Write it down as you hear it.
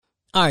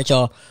All right,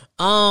 y'all.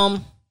 I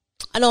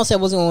know I said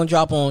I wasn't going to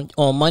drop on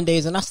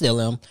Mondays, and I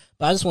still am.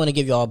 But I just want to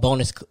give y'all a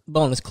bonus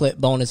clip,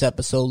 bonus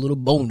episode, little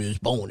bonus.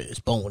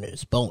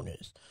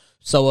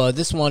 So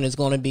this one is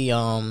going to be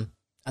I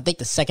think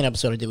the second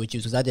episode I did with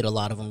Joose, because I did a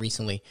lot of them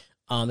recently.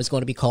 It's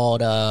going to be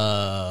called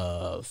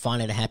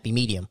Finding a Happy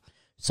Medium.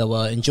 So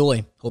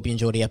enjoy. Hope you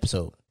enjoy the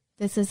episode.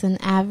 This is an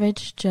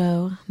Average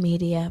Joe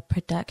Media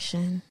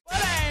production.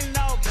 Well, ain't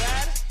no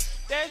better.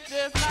 That's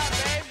just my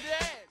baby.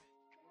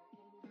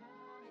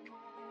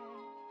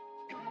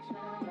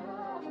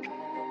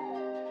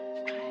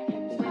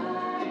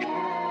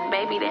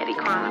 Baby Daddy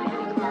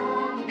Chronicles.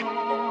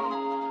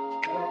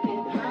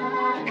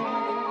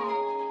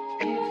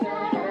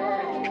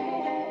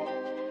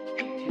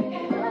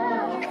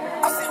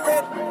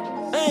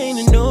 I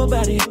ain't a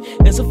nobody.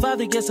 As a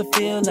father, guess I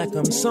feel like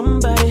I'm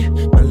somebody.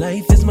 My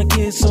life is my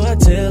kid, so I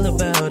tell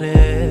about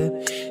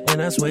it.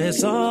 And I swear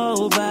it's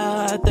all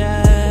about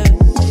that.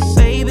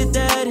 Baby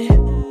daddy,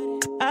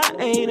 I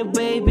ain't a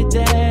baby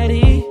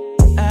daddy.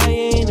 I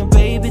ain't a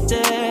baby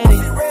daddy.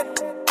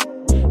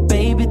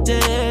 Baby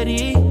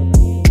daddy,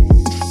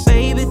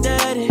 baby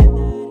daddy,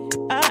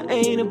 I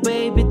ain't a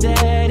baby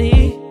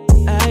daddy.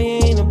 I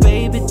ain't a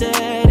baby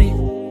daddy.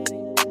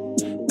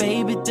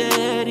 Baby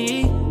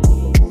daddy.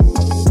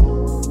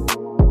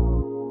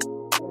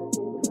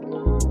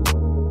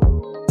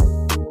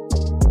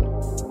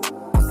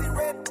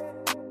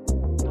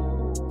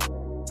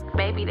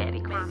 Baby Daddy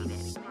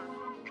Chronicles.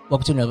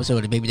 Welcome to another episode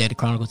of the Baby Daddy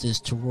Chronicles. This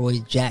is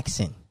Teroy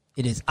Jackson.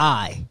 It is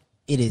I.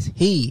 It is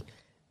he.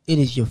 It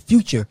is your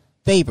future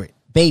favorite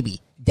baby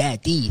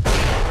daddy.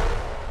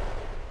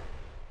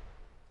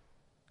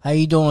 How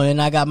you doing?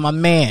 And I got my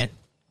man,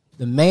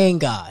 the main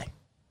guy.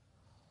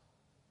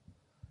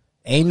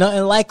 Ain't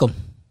nothing like him.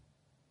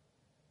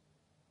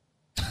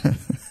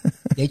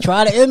 They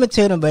try to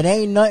imitate him, but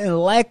ain't nothing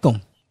like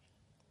him.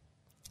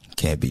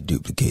 Can't be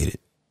duplicated.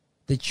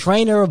 The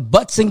trainer of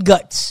Butts and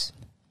Guts.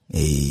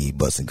 Hey,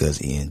 Butts and Guts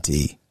ENT.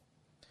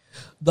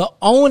 The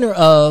owner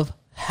of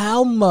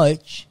How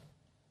Much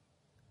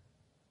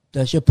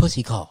Does Your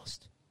Pussy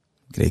Cost?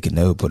 They can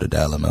never put a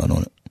dollar amount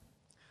on it.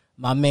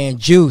 My man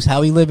Joose,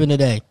 how he living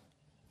today?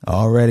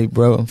 Already,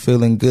 bro. I'm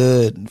feeling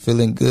good.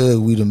 Feeling good.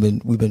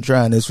 We've been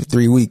trying this for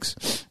 3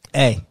 weeks.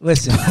 Hey,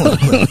 listen.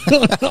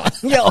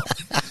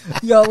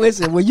 yo,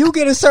 listen. When you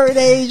get a certain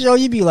age, yo,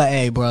 you be like,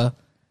 hey, bro,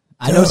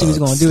 I know she was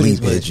gonna do this,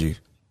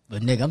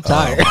 but nigga, I'm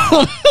tired.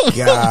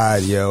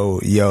 God,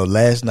 yo,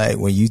 last night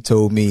when you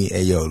told me,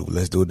 hey, yo,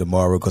 let's do it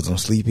tomorrow because I'm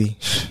sleepy,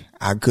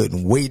 I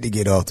couldn't wait to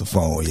get off the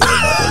phone. Yeah,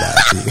 I'm not gonna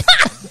lie to you.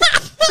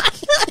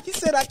 He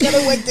said I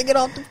couldn't wait to get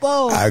off the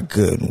phone. I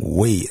couldn't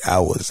wait. I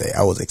was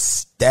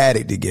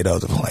ecstatic to get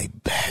off the phone.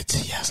 Like, bet,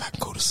 yes, I can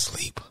go to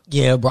sleep.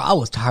 Yeah, bro, I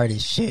was tired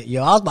as shit.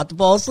 Yo, I was about to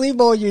fall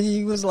asleep on you.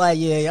 He was like,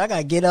 yeah, I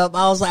gotta get up.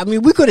 I was like, I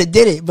mean, we could have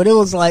did it, but it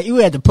was like, you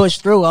had to push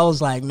through. I was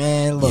like,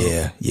 man, look.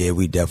 Yeah,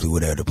 we definitely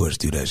would have to push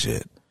through that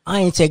shit.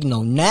 I ain't taking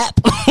no nap.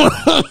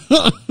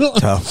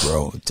 Tough,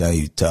 bro. I tell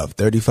you, tough.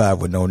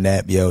 35 with no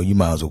nap, yo, you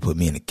might as well put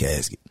me in a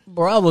casket.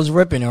 Bro, I was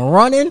ripping and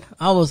running.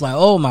 I was like,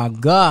 oh my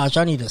gosh,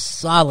 I need a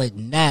solid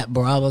nap,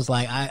 bro. I was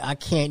like, I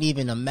can't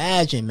even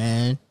imagine,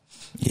 man.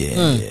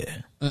 Yeah.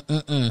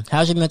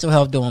 How's your mental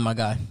health doing, my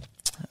guy?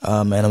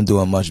 Man, I'm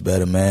doing much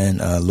better, man.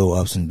 Little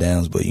ups and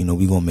downs, but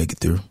we gonna make it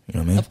through. You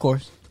know what I mean? Of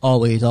course.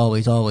 Always.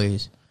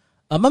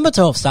 My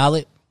mental health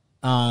solid.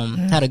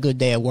 Had a good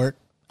day at work.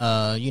 We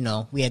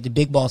had the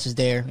big bosses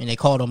there, and they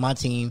called on my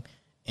team,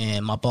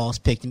 and my boss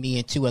picked me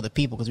and 2 other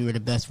people because we were the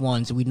best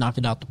ones, and we knocked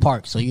it out the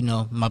park. So,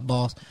 my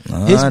boss,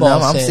 his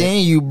boss I'm said,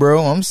 seeing you,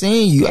 bro. I'm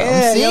seeing you. Yeah,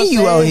 I'm seeing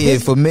you out here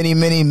for many,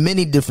 many,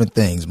 many different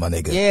things, my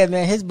nigga. Yeah,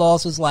 man. His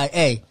boss was like,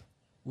 hey,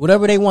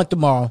 whatever they want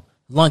tomorrow,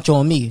 lunch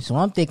on me. So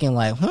I'm thinking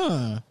like,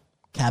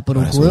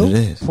 Capital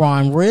Grill,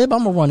 prime rib.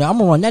 I'm gonna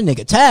run that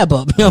nigga tab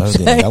up. You know what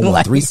I'm saying? I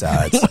want 3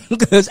 sides.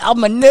 Because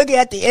I'm a nigga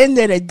at the end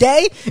of the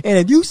day, and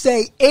if you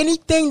say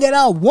anything that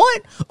I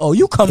want, oh,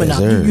 you coming yes,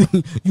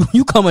 out,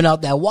 you coming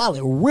out that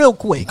wallet real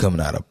quick. You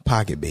coming out of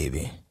pocket,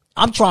 baby.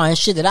 I'm trying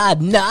shit that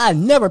I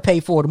never pay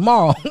for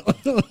tomorrow.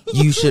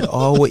 You should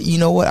always. You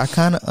know what? I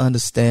kind of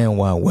understand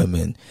why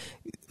women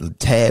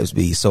tabs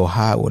be so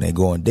high when they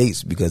go on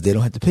dates because they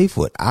don't have to pay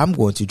for it. I'm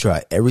going to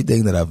try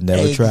everything that I've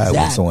never tried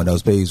when someone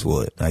else pays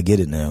for it. I get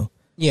it now.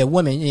 Yeah,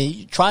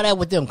 women, try that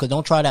with them because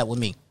don't try that with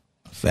me.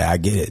 Fair, I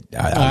get it.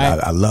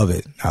 I love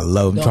it. I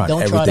love trying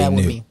don't everything try that new.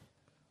 with me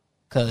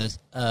because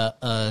I've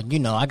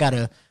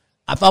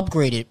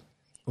upgraded,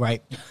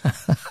 right?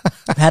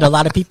 I had a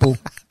lot of people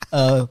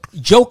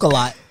joke a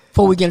lot.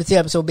 Before we get into the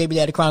episode, Baby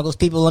Daddy Chronicles,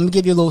 people, let me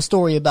give you a little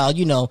story about,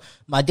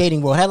 my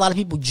dating world. I had a lot of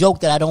people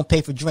joke that I don't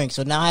pay for drinks,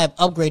 so now I have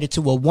upgraded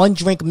to a 1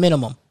 drink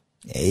minimum.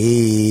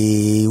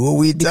 Hey, what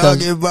we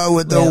talking about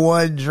with the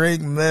 1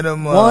 drink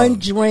minimum? 1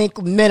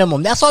 drink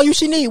minimum. That's all you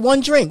should need,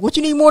 1 drink. What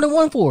you need more than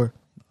 1 for?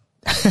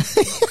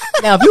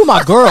 Now, if you're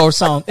my girl or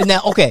something,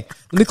 now, okay,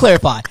 let me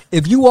clarify.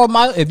 If you are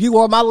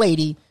my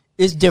lady,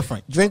 it's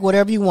different. Drink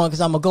whatever you want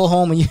because I'm going to go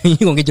home and you're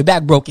going to get your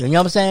back broken. You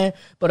know what I'm saying?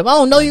 But if I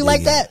don't know you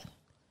like that,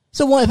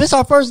 so if it's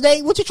our first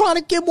date, what you trying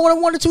to get more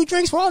than 1 or 2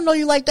 drinks for? I don't know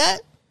you like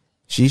that.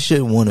 She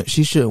shouldn't want to.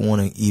 She shouldn't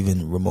want to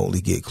even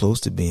remotely get close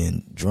to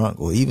being drunk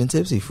or even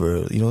tipsy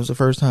for, it's the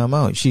first time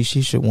out. She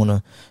should want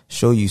to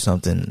show you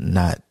something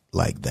not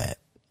like that.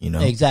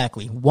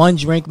 Exactly. 1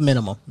 drink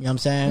minimum. You know what I'm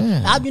saying?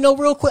 Yeah.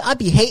 Real quick, I'd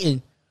be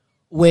hating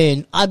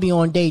when I be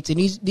on dates and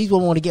these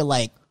women want to get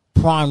like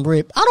prime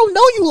rib. I don't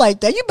know you like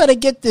that. You better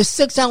get this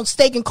 6-ounce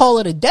steak and call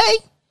it a day.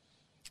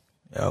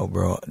 Yo,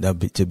 bro.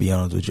 To be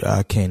honest with you,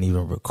 I can't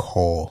even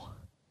recall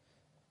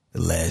the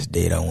last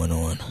date I went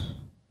on.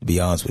 To be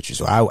honest with you,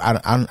 so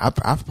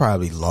I've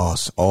probably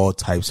lost all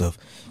types of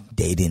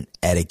dating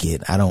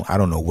etiquette. I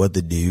don't know what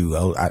to do.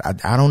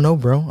 I don't know,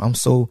 bro. I'm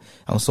so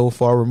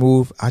far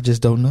removed. I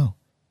just don't know.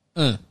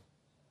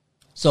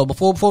 So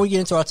before we get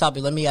into our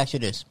topic, let me ask you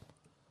this: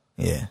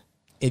 Yeah,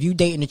 if you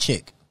dating a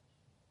chick,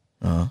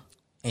 and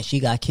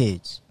she got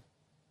kids,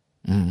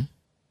 and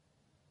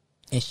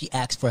she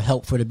asks for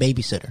help for the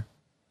babysitter,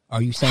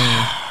 are you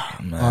saying?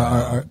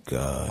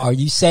 God. Are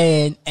you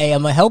saying, hey,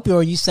 I'm gonna help you,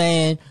 or are you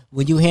saying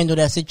when you handle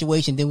that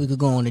situation, then we could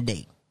go on a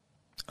date?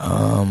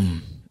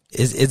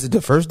 Is it the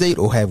first date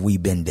or have we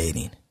been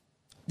dating?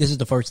 This is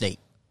the first date.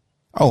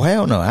 Oh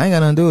hell no, I ain't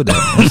got nothing to do with that.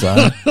 I'm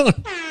sorry.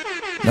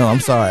 No,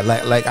 I'm sorry.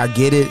 Like I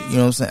get it. You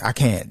know what I'm saying? I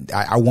can't.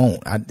 I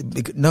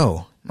won't.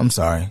 No, I'm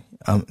sorry.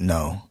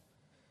 No.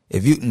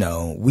 If you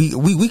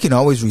we can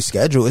always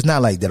reschedule. It's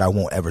not like that I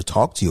won't ever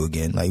talk to you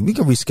again. Like we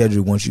can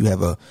reschedule once you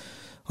have a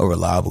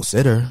reliable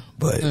sitter,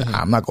 but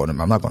I'm not going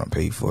to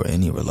pay for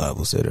any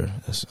reliable sitter.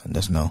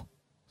 That's no.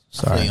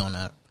 Sorry. I feel you on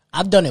that.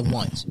 I've done it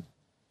once.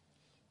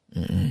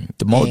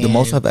 The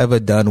most I've ever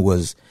done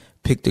was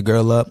pick the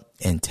girl up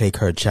and take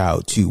her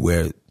child to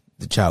where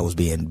the child was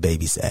being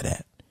babysat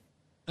at.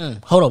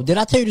 Hold up. Did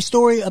I tell you the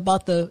story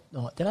about the?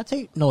 Did I tell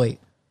you? No, wait.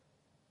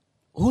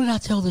 Who did I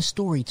tell this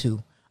story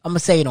to? I'm gonna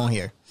say it on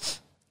here.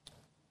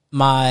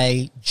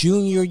 My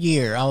junior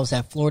year, I was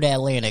at Florida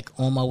Atlantic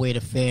on my way to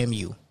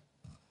FAMU.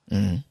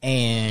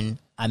 And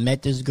I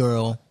met this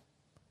girl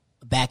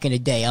back in the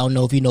day. I don't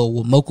know if you know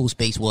what Moco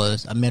Space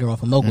was. I met her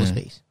off of Moco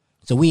Space.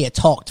 So we had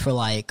talked for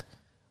like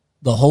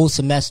the whole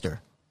semester.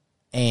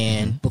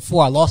 And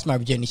before I lost my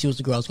virginity, she was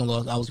the girl I was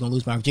going to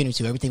lose my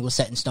virginity to. Everything was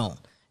set in stone.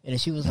 And then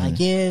she was like,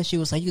 yeah. She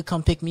was like, you could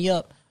come pick me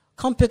up.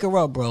 Come pick her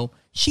up, bro.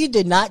 She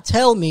did not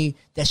tell me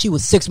that she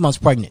was 6 months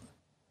pregnant.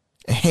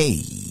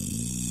 Hey,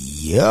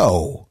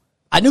 yo.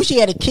 I knew she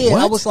had a kid.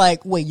 What? I was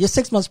like, wait, you're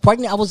 6 months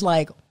pregnant? I was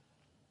like,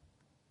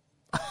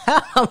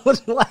 how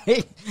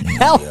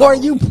are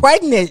you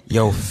pregnant?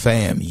 Yo,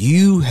 fam,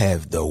 you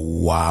have the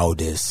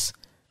wildest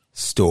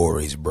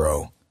stories,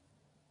 bro.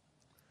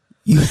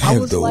 You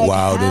have the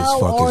wildest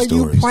fucking stories.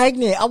 How are you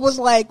pregnant? I was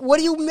like, what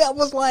do you mean?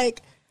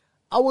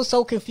 I was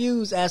so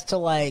confused as to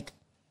like,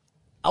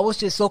 I was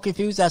just so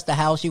confused as to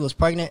how she was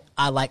pregnant.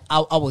 I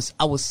was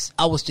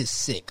just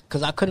sick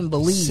because I couldn't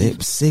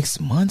believe 6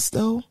 months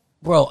though,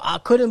 bro. I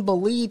couldn't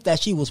believe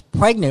that she was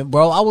pregnant,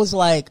 bro. I was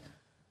like.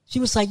 She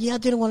was like, yeah, I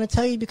didn't want to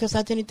tell you because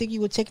I didn't think you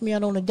would take me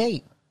out on a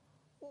date.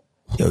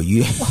 Yo,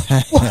 you.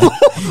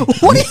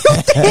 What do you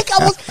think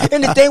I was?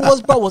 And the thing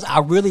was, bro,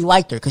 I really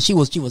liked her because she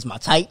was my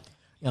type. You know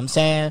what I'm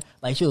saying?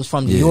 Like she was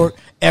from New York,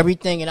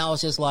 everything. And I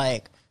was just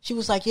like, she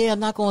was like, yeah,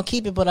 I'm not going to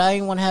keep it, but I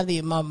didn't want to have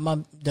the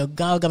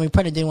guy who got me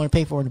pregnant didn't want to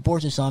pay for an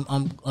abortion. So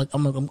I'm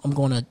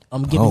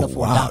giving up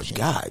for adoption.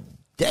 God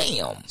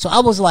damn. So I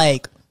was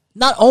like,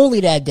 not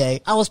only that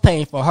day, I was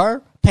paying for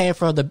her, paying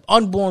for the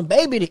unborn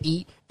baby to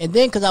eat. And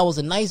then because I was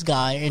a nice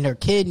guy and her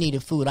kid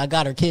needed food, I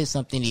got her kid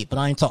something to eat, but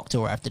I ain't talked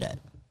to her after that.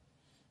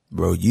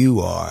 Bro,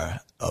 you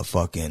are a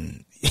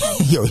fucking,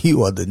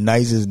 you are the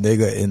nicest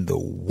nigga in the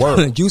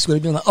world. Joose would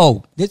have been like,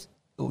 oh,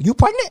 you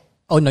pregnant?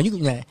 Oh, no,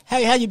 how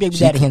your baby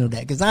daddy handle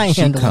that? Because I ain't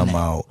handling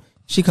that.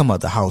 She come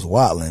out the house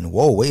waddling.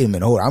 Whoa, wait a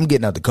minute, hold on. I'm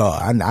getting out the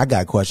car. I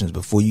got questions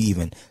before you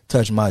even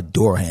touch my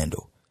door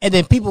handle. And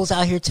then people's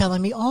out here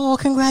telling me, oh,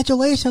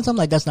 congratulations. I'm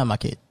like, that's not my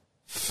kid.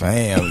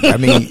 Fam, I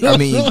mean,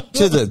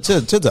 to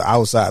the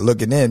outside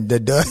looking in,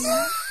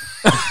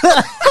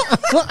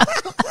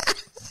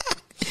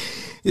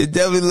 it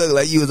definitely looked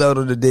like you was out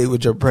on a date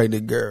with your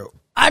pregnant girl.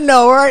 I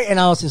know, right? And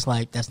I was just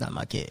like, that's not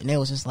my kid. And they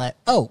was just like,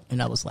 oh,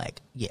 and I was like,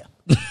 yeah.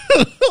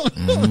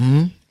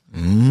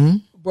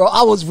 Bro,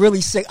 I was really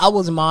sick. I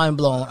was mind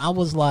blown. I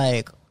was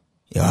like,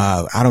 yo,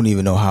 I don't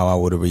even know how I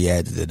would have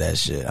reacted to that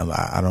shit.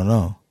 I don't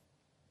know.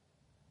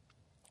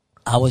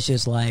 I was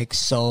just like,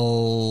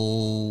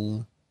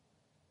 so.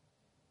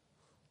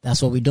 That's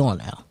what we're doing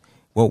now.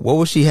 Well, what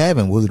was she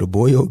having? Was it a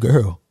boy or a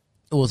girl?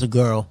 It was a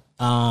girl.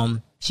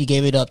 She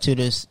gave it up to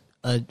this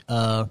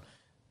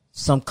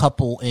some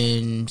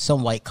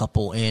white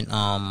couple in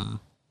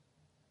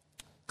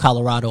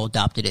Colorado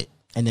adopted it,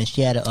 and then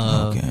she had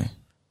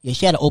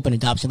she had an open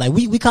adoption. Like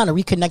we kind of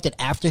reconnected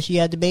after she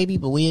had the baby,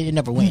 but it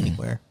never went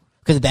anywhere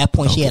because at that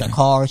point she had a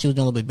car. She was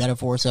doing a little bit better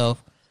for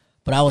herself,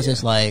 but I was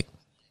just like,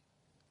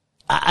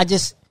 I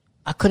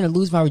couldn't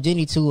lose my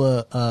virginity to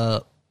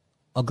a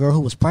girl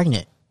who was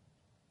pregnant.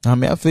 I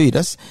mean, I feel you.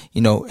 That's,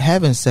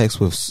 having sex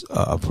with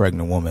a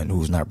pregnant woman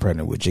who's not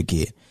pregnant with your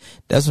kid.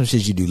 That's some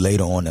shit you do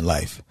later on in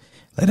life.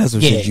 Like that's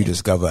what Yeah. shit you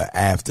discover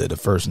after the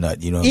first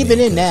nut. You know what Even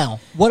I mean? in now,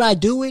 would I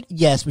do it?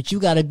 Yes, but you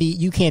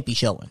can't be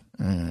showing.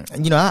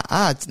 You know,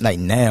 I like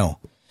now.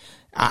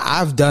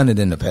 I've done it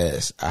in the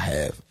past. I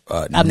have.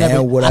 I've Now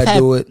never- would I've I had-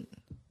 do it?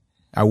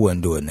 I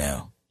wouldn't do it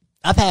now.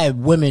 I've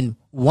had women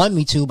want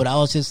me to, but I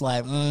was just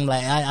like,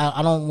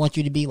 I don't want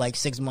you to be like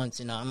 6 months,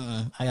 and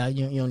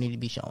you don't need to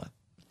be showing.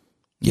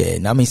 Yeah,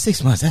 and I mean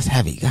 6 months. That's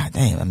heavy. God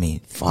damn. I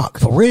mean, fuck.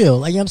 For real,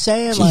 like you know what I'm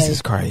saying, Jesus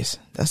like, Christ,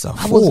 that's a I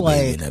was full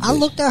baby in like, that I bitch.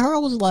 looked at her, I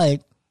was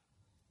like,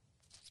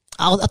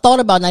 I thought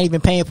about not even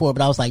paying for it,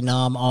 but I was like, no,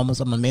 I'm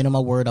a man of my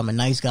word. I'm a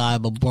nice guy,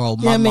 but bro,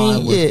 my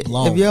mind was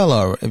blown. If y'all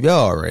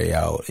already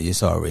out,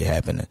 it's already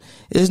happening.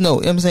 There's no,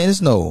 you know what I'm saying,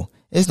 it's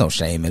no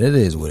shame in it. It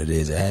is what it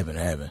is. It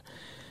happened.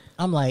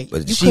 I'm like,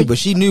 But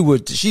she knew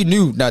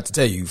not to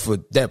tell you for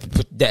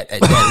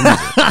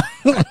that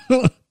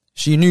reason.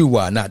 She knew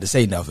why not to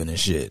say nothing and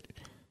shit.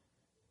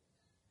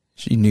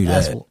 She knew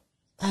that.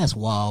 That's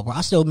wild, bro.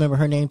 I still remember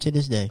her name to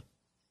this day.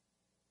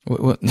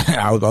 What?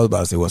 I was about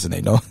to say what's her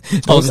name. No,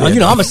 Oh, I'm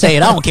gonna say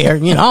it. I don't care. I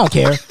don't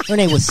care. Her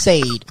name was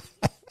Sade.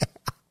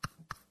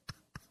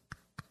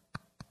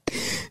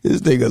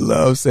 This nigga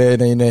loves saying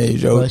their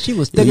names, yo. Bro, she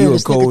was Yeah, thicker you than a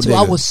this nigga cold too.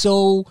 I nigga. was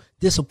so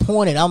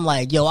disappointed. I'm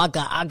like, yo, I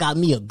got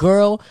me a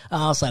girl.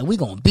 I was like, we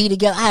gonna be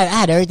together. I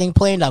had everything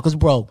planned out because,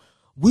 bro,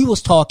 we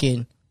was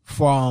talking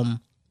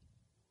from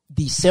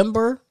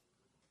December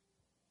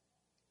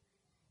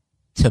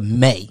to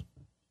May,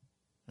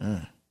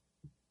 Man,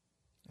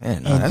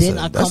 and then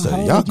I come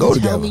home y'all and go you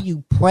together. tell me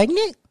you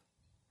pregnant.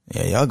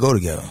 Yeah, y'all go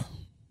together.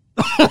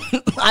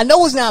 I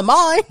know it's not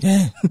mine.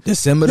 Yeah,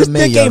 December This to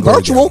May. dick y'all ain't go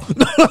virtual.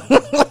 together.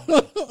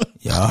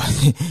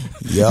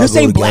 Y'all This go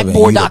ain't together, and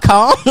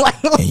blackboard.com.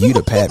 And you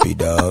the pappy,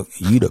 dog.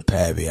 You the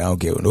pappy. I don't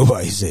care what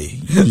nobody say.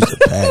 You the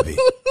pappy.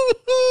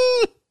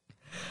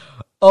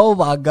 Oh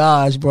my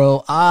gosh,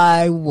 bro.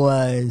 I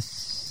was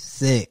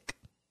sick.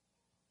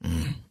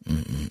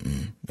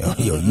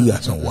 Yo, you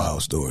got some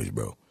wild stories,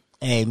 bro.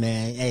 Hey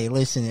man, hey,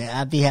 listen,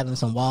 I be having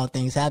some wild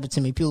things happen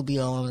to me. People be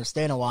don't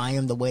understanding why I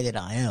am the way that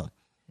I am.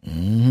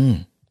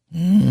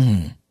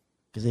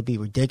 Because it'd be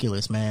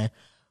ridiculous, man.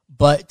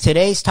 But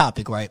today's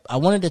topic, right? I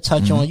wanted to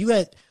touch on,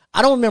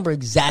 I don't remember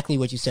exactly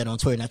what you said on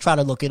Twitter, and I tried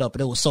to look it up,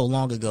 but it was so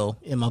long ago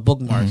in my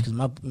bookmarks, because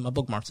my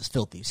bookmarks is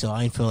filthy, so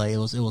I didn't feel like it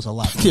was a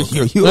lot. to look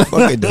Yo, you a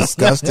fucking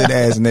disgusting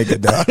ass nigga,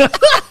 dog.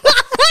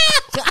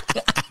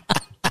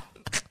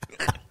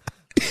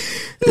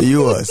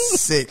 You are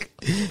sick.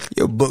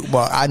 Your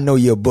bookmark. I know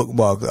your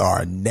bookmarks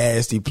are a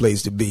nasty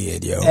place to be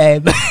in, yo. Hey,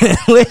 man,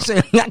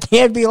 listen, I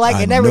can't be like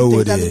I it everything. know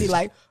it I have to is. be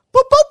like,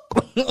 boop,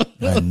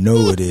 boop. I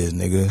know it is,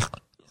 nigga.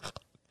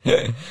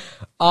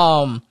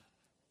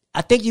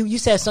 I think you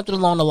said something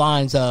along the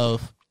lines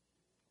of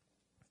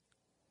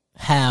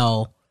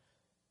how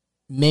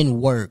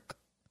men work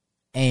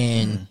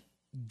and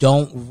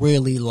don't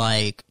really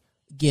like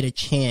get a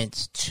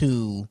chance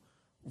to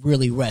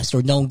really rest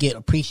or don't get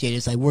appreciated.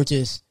 It's like we're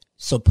just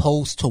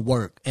supposed to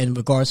work. In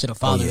regards to the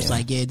father, it's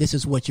like, yeah, this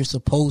is what you're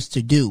supposed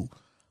to do.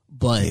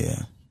 But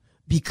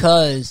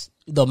because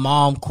the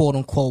mom, quote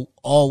unquote,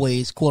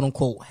 always, quote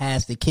unquote,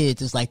 has the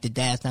kids, it's like the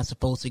dad's not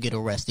supposed to get a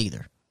rest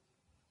either.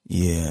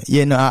 Yeah.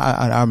 No,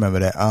 I remember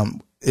that.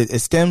 It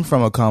stemmed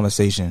from a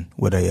conversation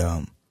with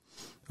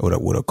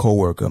a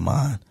coworker of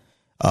mine.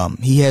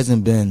 He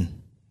hasn't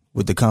been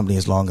with the company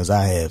as long as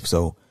I have,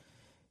 so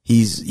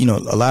he's,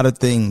 a lot of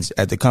things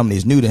at the company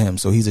is new to him.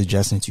 So he's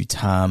adjusting to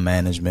time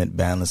management,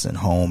 balancing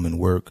home and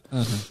work.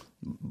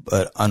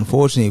 But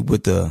unfortunately,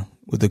 with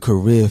the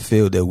career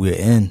field that we're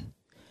in,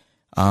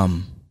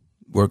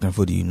 working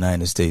for the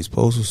United States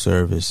Postal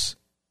Service,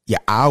 your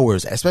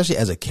hours, especially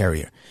as a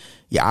carrier,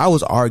 your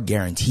hours are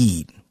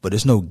guaranteed, but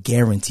there's no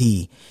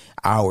guarantee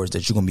hours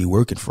that you're going to be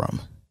working from.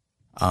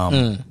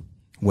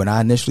 When I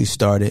initially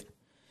started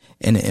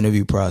in the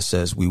interview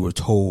process, we were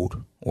told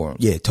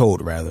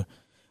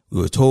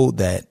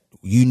that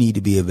you need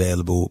to be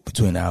available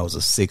between the hours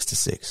of 6 to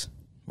 6,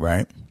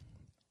 right?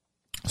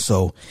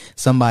 So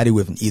somebody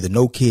with either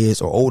no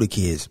kids or older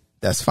kids,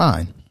 that's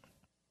fine.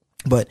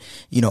 But,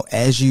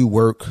 as you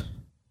work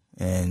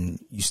and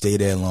you stay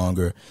there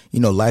longer,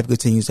 life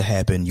continues to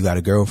happen. You got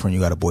a girlfriend, you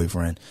got a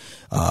boyfriend,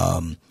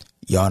 y'all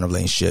in a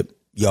relationship,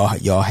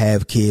 y'all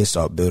have kids,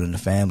 start building a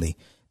family,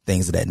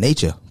 things of that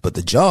nature. But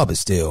the job is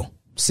still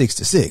 6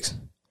 to 6.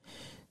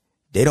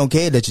 They don't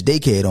care that your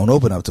daycare don't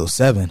open up till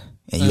 7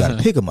 and you got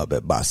to pick them up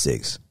by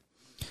 6.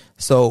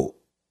 So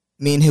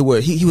me and him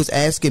he was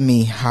asking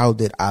me how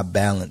did I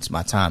balance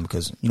my time,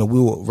 because, we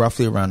were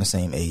roughly around the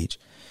same age.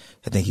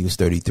 I think he was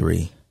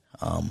 33.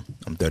 I'm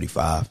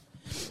 35.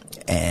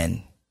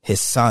 And his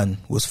son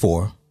was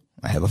 4.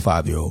 I have a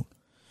 5-year-old.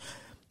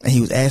 And he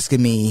was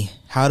asking me,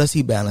 how does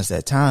he balance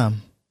that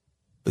time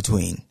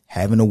between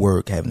having to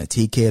work, having to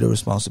take care of the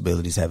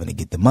responsibilities, having to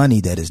get the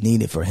money that is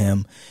needed for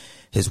him,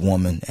 his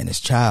woman, and his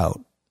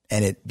child,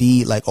 and it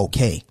be like,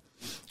 okay.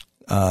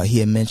 He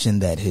had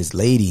mentioned that his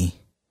lady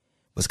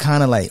was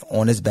kind of like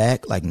on his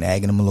back, like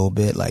nagging him a little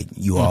bit, like,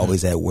 you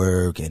always at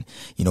work, and,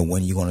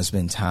 when you going to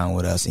spend time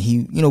with us? And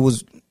he,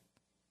 was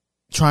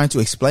trying to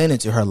explain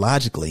it to her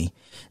logically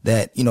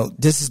that, you know,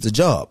 this is the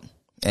job.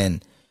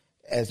 And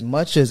as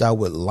much as I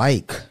would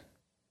like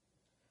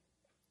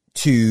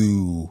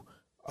to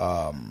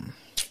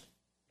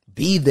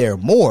be there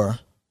more,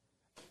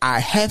 I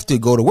have to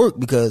go to work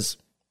because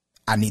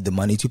I need the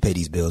money to pay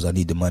these bills. I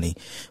need the money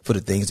for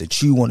the things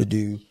that you want to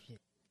do.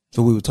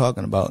 So we were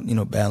talking about, you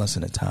know,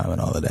 balancing the time and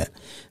all of that,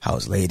 how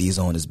his lady's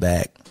on his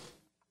back.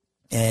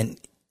 And,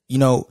 you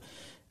know,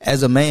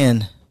 as a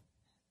man,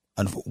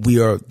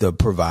 we are the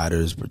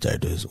providers,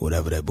 protectors,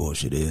 whatever that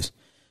bullshit is.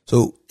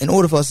 So in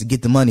order for us to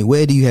get the money,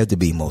 where do you have to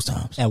be most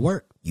times? At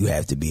work. You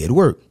have to be at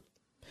work.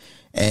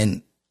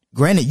 And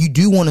granted, you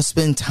do want to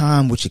spend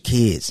time with your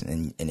kids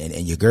and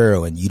your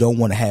girl, and you don't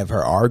want to have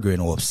her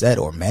arguing or upset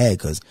or mad,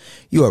 because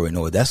you already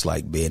know what that's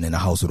like, being in a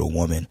house with a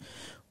woman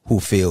who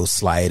feels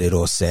slighted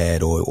or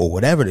sad or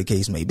whatever the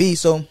case may be.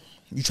 So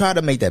you try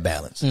to make that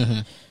balance.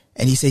 Mm-hmm.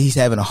 And he said he's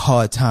having a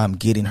hard time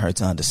getting her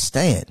to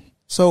understand.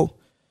 So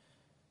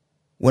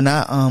when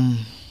I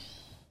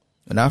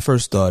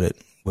first started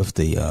with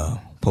the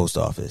post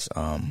office,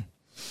 I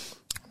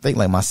think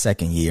like my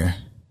second year,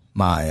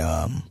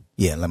 my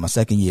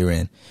second year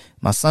in,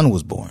 my son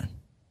was born,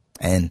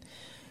 and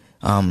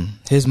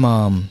his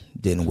mom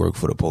didn't work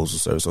for the postal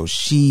service, so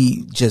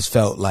she just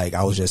felt like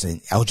I was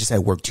just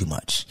at work too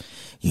much.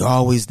 You're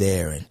always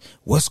there, and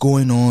what's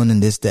going on,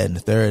 and this, that, and the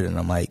third. And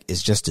I'm like,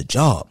 it's just a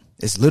job.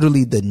 It's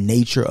literally the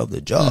nature of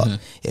the job.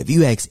 Mm-hmm. If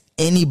you ask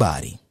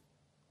anybody,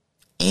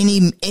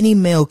 any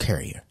mail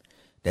carrier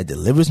that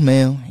delivers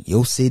mail,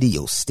 your city,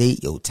 your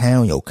state, your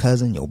town, your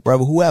cousin, your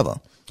brother, whoever,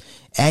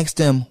 ask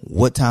them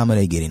what time are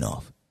they getting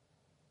off.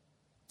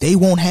 They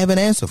won't have an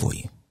answer for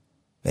you.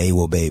 Hey,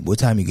 well, babe, what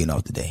time are you getting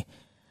off today?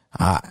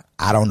 I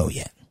don't know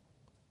yet.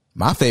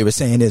 My favorite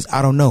saying is,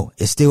 I don't know.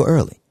 It's still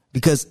early.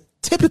 Because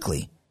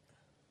typically,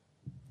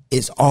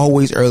 it's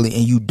always early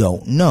and you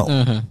don't know.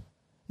 Mm-hmm.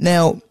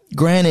 Now,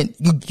 granted,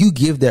 you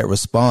give that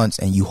response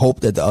and you hope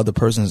that the other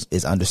person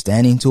is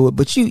understanding to it,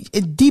 but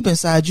deep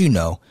inside, you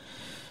know,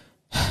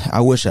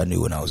 I wish I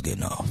knew when I was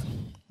getting off.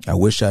 I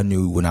wish I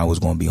knew when I was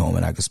going to be home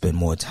and I could spend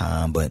more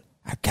time, but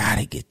I got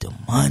to get the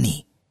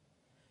money.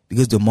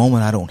 Because the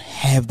moment I don't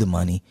have the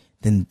money,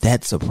 then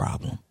that's a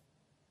problem.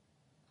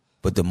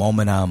 But the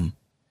moment I'm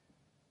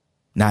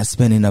not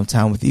spending enough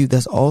time with you,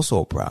 that's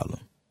also a problem.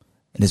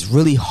 And it's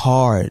really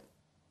hard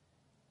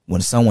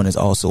when someone is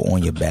also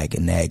on your back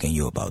and nagging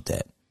you about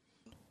that.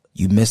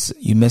 You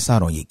miss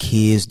out on your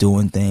kids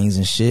doing things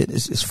and shit.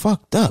 It's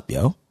fucked up,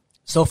 yo.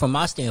 So from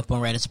my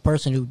standpoint, right, as a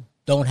person who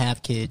don't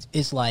have kids,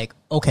 it's like,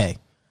 okay,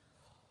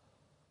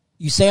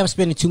 you say I'm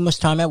spending too much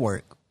time at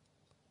work,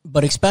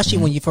 but especially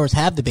when you first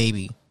have the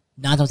baby,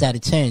 9 times out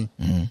of 10,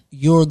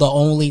 you're the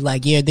only,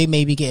 like, yeah, they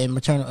may be getting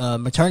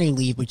maternity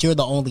leave, but you're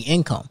the only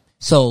income.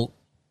 So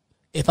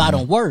if I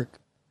don't work,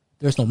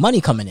 there's no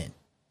money coming in.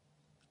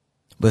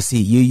 But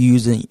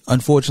see,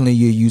 unfortunately,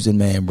 you're using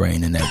man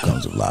brain, and that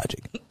comes with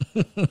logic.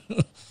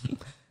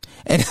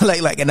 And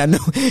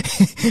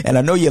and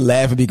I know you're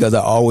laughing because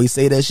I always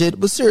say that shit,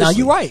 but seriously, now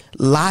you're right.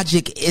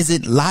 Logic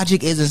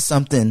isn't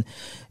something,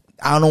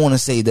 I don't want to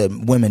say that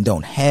women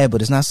don't have,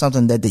 but it's not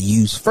something that they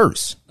use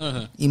first.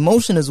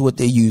 Emotion is what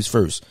they use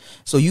first.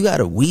 So you got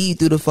to weed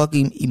through the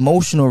fucking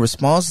emotional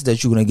responses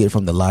that you're going to get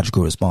from the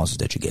logical responses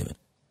that you're giving.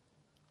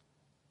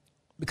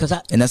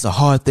 And that's a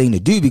hard thing to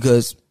do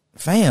because,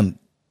 fam,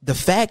 the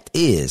fact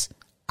is,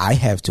 I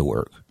have to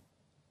work.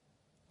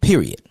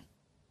 Period.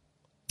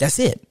 That's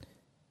it.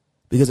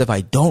 Because if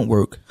I don't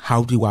work,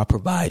 how do I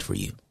provide for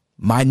you?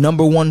 My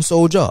number one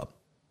sole job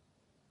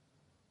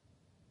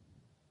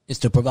is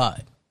to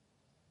provide.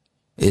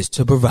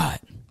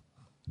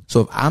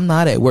 So if I'm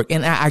not at work,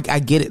 and I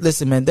get it.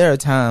 Listen, man, there are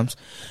times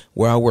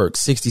where I work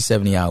 60,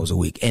 70 hours a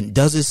week. And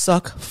does it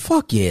suck?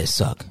 Fuck yeah, it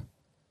suck.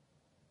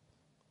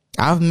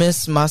 I've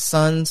missed my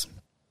son's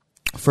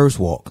first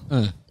walk,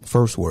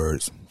 first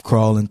words,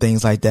 crawling,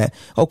 things like that.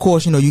 Of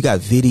course, you know, you got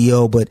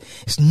video, but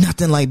it's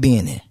nothing like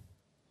being there.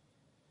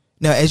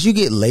 Now, as you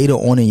get later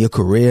on in your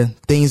career,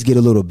 things get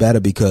a little better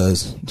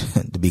because,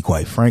 to be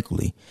quite frank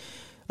with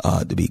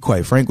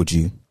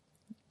you,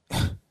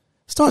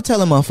 start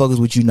telling motherfuckers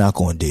what you're not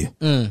going to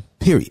do.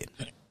 Period.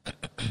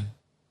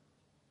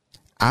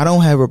 I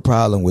don't have a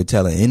problem with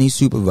telling any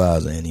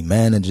supervisor, any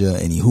manager,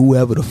 any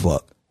whoever the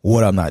fuck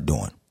what I'm not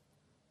doing.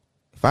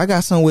 If I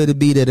got somewhere to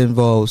be that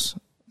involves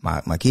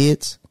my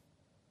kids,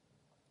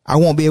 I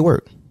won't be at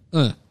work.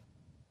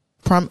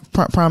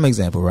 Prime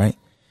example, right?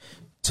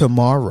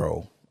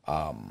 Tomorrow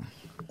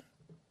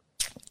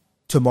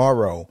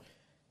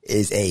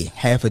is a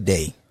half a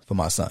day for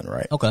my son,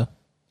 right? Okay.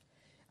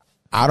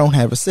 I don't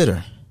have a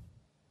sitter.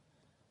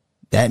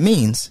 That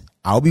means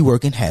I'll be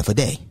working half a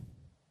day.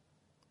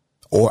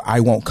 Or I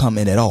won't come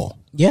in at all.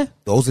 Yeah.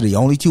 Those are the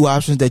only two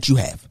options that you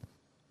have.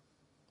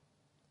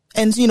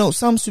 And, you know,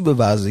 some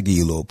supervisors give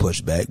you a little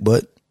pushback,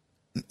 but,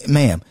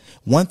 ma'am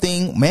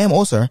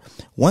or sir,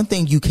 one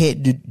thing you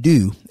can't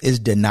do is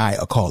deny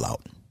a call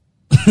out.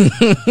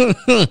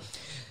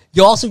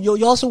 You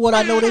also what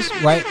I noticed,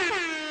 right,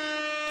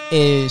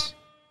 is,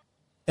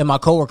 and my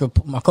coworker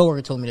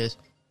told me this.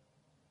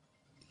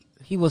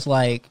 he was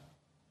like,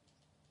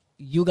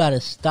 you got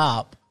to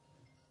stop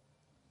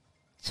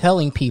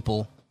telling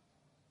people.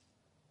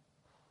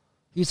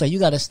 He's like, you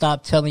got to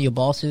stop telling your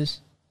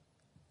bosses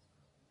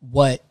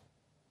what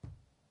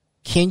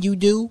can you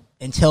do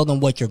and tell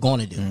them what you're going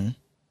to do. Mm-hmm.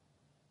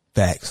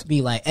 Facts.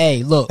 Be like,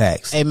 hey, look.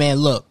 Facts. Hey, man,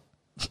 look.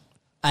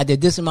 I did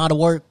this amount of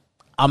work.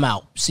 I'm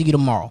out. See you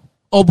tomorrow.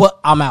 Oh, but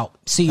I'm out.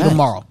 See you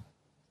tomorrow.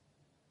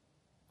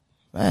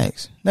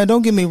 Thanks. Now,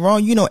 don't get me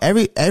wrong. You know,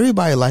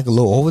 everybody like a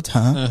little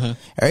overtime. Mm-hmm.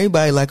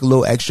 Everybody like a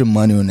little extra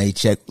money when they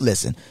check.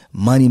 Listen,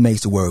 money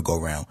makes the world go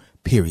round.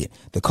 Period.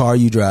 The car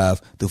you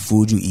drive, the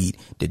food you eat,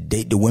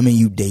 the women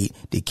you date,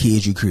 the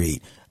kids you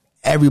create.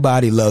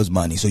 Everybody loves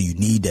money, so you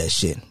need that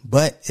shit.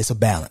 But it's a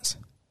balance.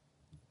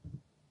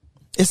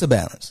 It's a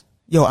balance.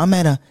 Yo, I'm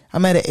at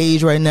an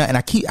age right now, and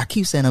I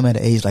keep saying I'm at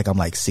an age like I'm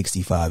like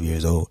 65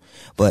 years old.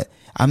 But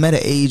I'm at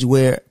an age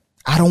where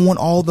I don't want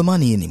all the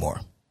money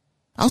anymore.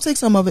 I'll take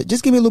some of it.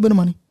 Just give me a little bit of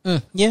money.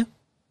 Yeah. You know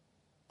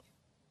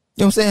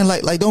what I'm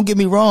saying? Like, don't get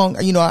me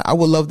wrong. You know, I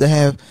would love to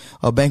have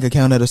a bank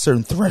account at a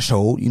certain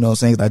threshold. You know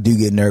what I'm saying? I do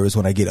get nervous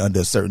when I get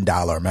under a certain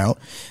dollar amount.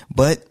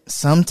 But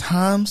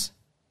sometimes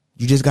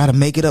you just got to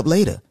make it up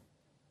later.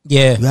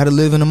 Yeah. You got to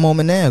live in the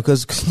moment now.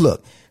 Because,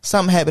 look,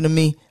 something happened to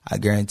me, I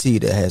guarantee you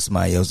that I had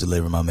somebody else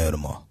deliver my mail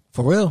tomorrow.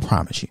 For real.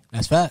 Promise you.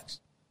 That's facts.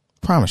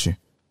 Promise you.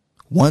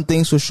 One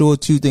thing's for sure,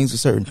 two things for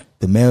certain.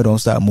 The mail don't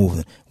stop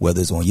moving, whether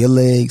it's on your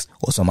legs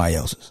or somebody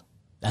else's.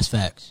 That's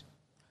facts.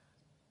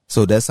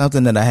 So that's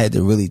something that I had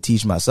to really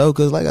teach myself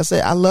because, like I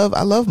said, I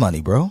love money,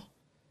 bro.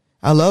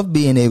 I love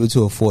being able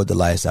to afford the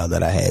lifestyle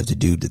that I have, to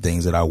do the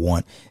things that I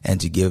want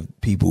and to give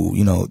people,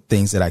 you know,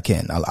 things that I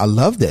can. I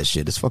love that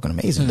shit. It's fucking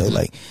amazing, though.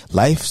 Like,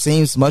 life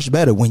seems much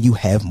better when you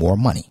have more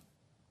money.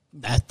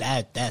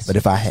 That's. But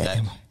if I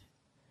had,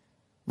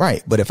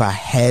 right. But if I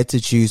had to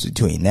choose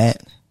between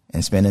that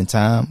and spending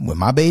time with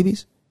my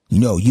babies, you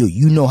know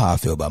how I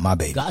feel about my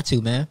baby. Got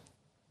to, man.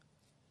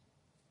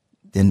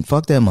 Then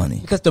fuck that money.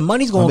 Because the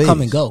money's going to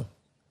come and go.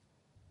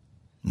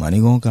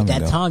 Money gonna come That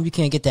and go. time, you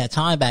can't get that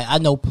time back. I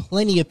know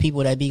plenty of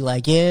people that be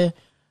like, yeah,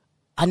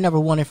 I never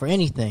wanted for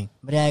anything.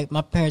 But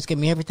my parents gave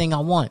me everything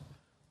I want.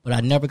 But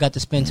I never got to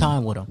spend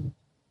time with them.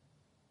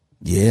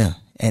 Yeah.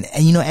 And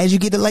you know, as you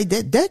get it like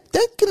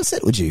that can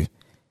sit with you.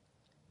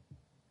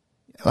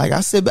 Like I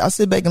sit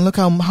back and look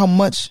how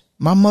much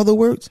my mother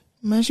worked.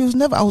 Man,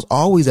 I was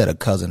always at a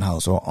cousin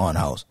house or aunt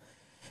house.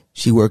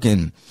 She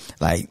working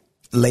like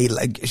late,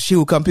 like she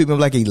would come pick me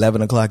up like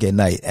 11 o'clock at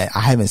night. And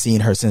I haven't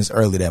seen her since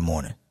early that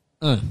morning.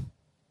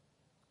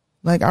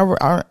 Like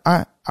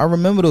I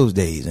remember those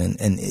days, and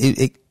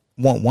it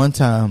one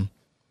time,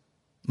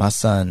 my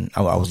son,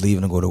 I was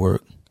leaving to go to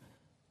work,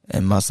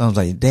 and my son was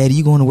like, "Daddy,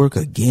 you going to work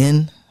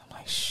again?" I'm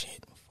like,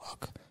 "Shit,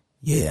 fuck,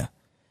 yeah."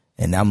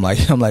 And I'm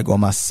like on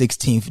my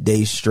 16th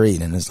day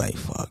straight, and it's like,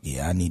 "Fuck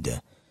yeah, I need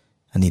to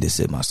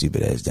sit my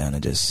stupid ass down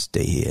and just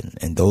stay here."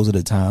 And those are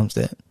the times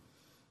that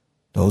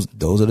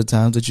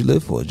you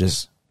live for.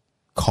 Just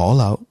call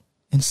out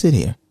and sit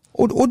here.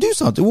 Or do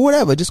something,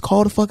 whatever. Just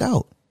call the fuck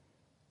out.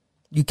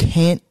 You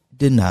can't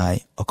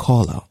deny a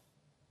call out.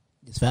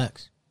 It's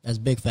facts. That's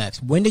big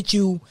facts. When did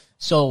you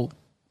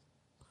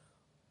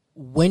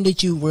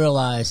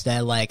realize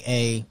that, like,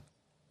 hey,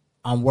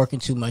 I'm working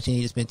too much and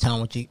you need to spend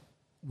time with your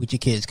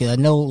kids? Because I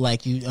know,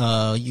 like,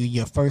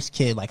 your first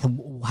kid, like,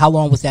 how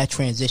long was that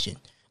transition?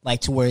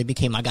 Like, to where it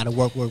became, I got to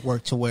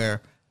work to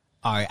where,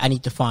 all right, I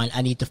need to find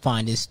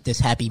this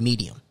happy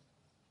medium.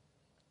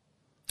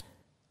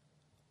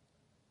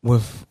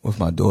 With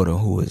my daughter,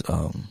 who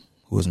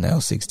is now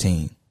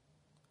 16,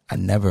 I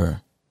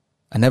never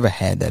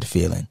had that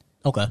feeling.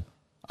 Okay.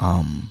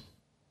 I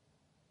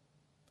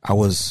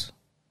was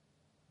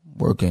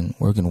working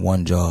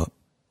one job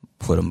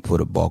for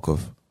the bulk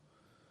of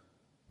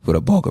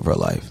her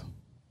life,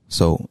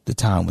 so the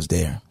time was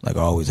there. Like,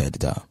 I always had the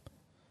time,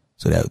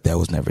 so that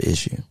was never an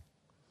issue.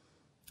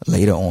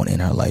 Later on in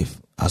her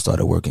life, I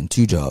started working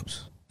 2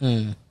 jobs,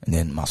 and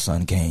then my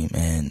son came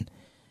and.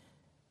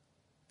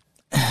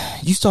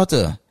 You start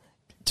to,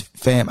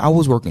 fam, I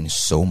was working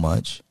so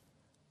much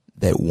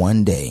that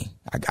one day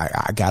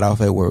I got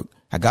off at work.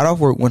 I got off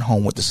work, went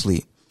home, went to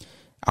sleep.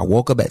 I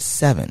woke up at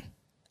 7.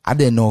 I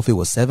didn't know if it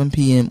was 7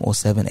 p.m. or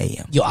 7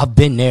 a.m. Yo, I've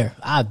been there.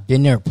 I've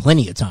been there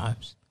plenty of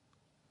times.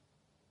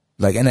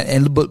 Like,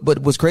 but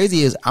what's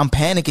crazy is I'm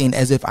panicking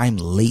as if I'm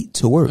late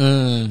to work.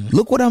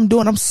 Look what I'm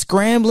doing. I'm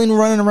scrambling,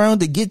 running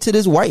around to get to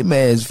this white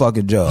man's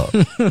fucking job.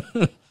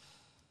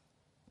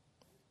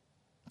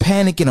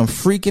 Panicking, I'm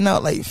freaking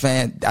out. Like,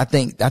 fam, I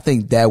think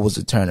that was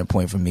a turning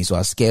point for me. So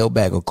I scaled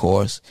back, of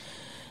course,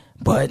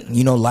 but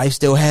you know, life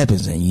still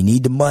happens, and you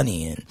need the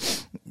money and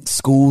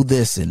school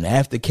this and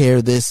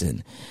aftercare this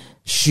and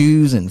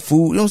shoes and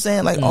food. You know what I'm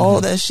saying? Like,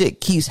 all that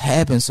shit keeps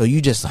happening. So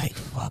you just like,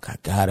 fuck, I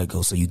gotta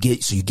go. So you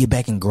get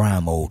back in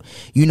grind mode.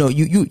 You know,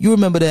 you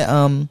remember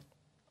that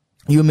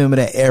you remember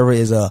that era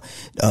is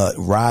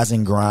rise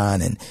and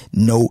grind and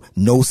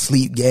no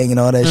sleep gang and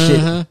all that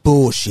shit?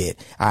 Bullshit.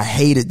 I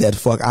hated that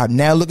fuck. I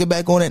now looking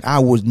back on it, I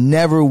would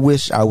never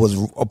wish I was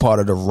a part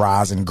of the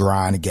rise and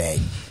grind gang.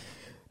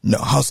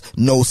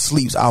 no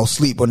sleeps. I'll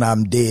sleep when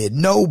I'm dead.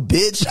 No,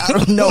 bitch. I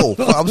don't know.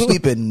 I'm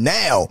sleeping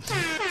now.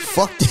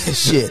 Fuck that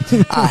shit.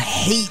 I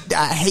hate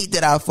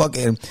that I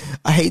fucking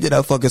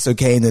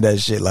succumbed to that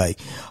shit. Like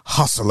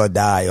hustle or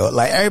die, or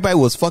like everybody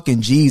was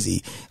fucking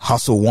Jeezy.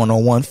 Hustle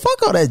 101.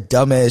 Fuck all that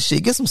dumbass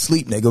shit. Get some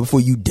sleep, nigga, before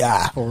you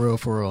die. For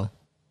real.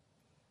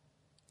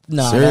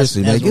 No,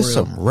 seriously, that's man, get real.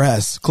 some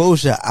rest.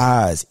 Close your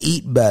eyes.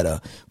 Eat better.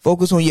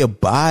 Focus on your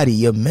body,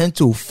 your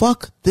mental.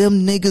 Fuck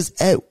them niggas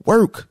at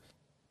work.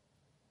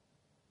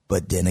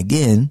 But then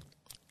again,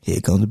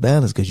 here comes the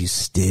balance, because you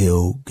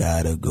still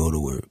gotta go to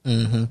work.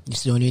 You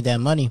still need that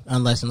money,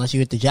 unless you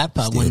hit the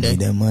jackpot Still one day. need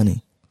that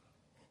money.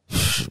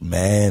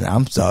 Man,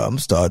 I'm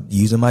start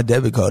using my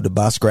debit card to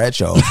buy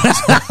scratch off.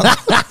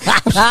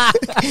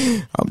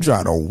 I'm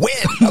trying to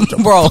win,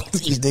 Bro.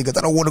 These niggas,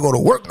 I don't want to go to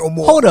work no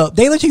more. Hold up,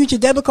 they let you use your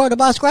debit card to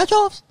buy scratch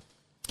offs?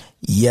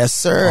 Yes,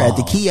 sir. At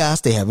the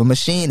kiosk, they have a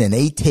machine and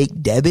they take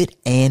debit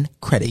and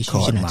credit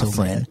card, my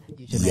friend.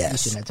 You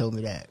Yes. shouldn't have told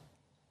me that.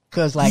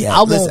 Cause like Yeah,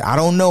 listen, I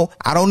don't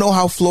know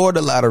how Florida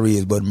lottery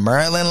is, but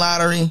Maryland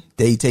lottery,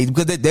 they take,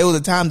 because there was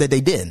a time that they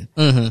didn't.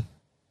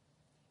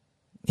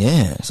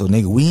 Yeah, so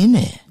nigga, we in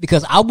there.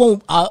 because I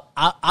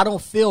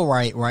don't feel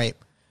right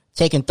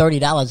taking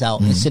 $30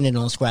 out and sending it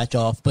on scratch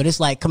off, but it's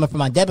like coming from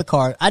my debit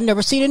card. I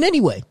never seen it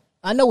anyway.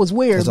 I know it's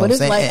weird, That's what but I'm it's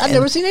saying. like I And-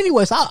 never seen it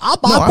anyway. So I'll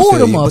buy No, I four of feel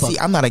them you. But motherfuckers. see,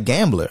 I'm not a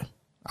gambler.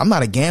 I'm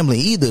not a gambler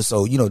either.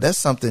 So, that's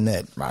something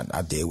that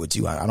I did with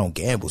you. I don't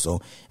gamble.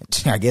 So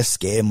I guess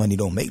scared money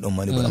don't make no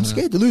money, but I'm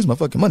scared to lose my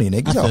fucking money,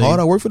 nigga. You know how feel hard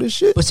you. I work for this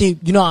shit. But see,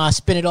 how I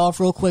spin it off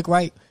real quick,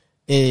 right?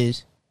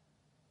 Is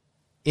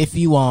if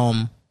you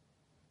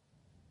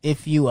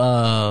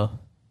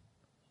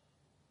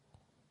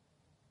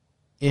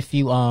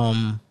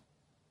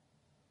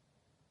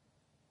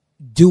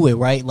do it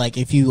right, like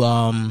if you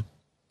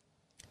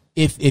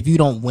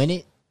don't win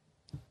it,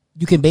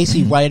 you can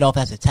basically write it off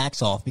as a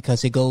tax off,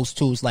 because it goes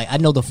to, it's like, I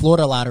know the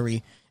Florida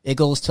lottery, it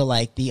goes to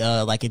like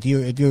the like if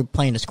you're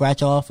playing the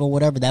scratch off or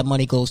whatever, that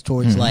money goes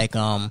towards like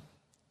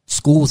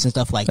schools and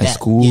stuff like that.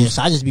 schools? Yeah,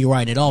 so I just be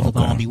writing it off if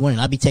I don't be winning.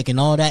 I be taking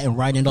all that and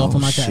writing it off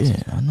on my taxes.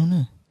 Shit, I don't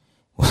know.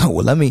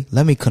 Well, let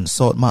me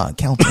consult my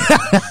accountant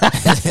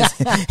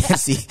and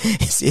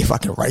see if I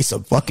can write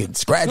some fucking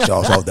scratch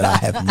offs off that I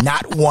have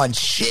not won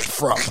shit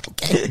from.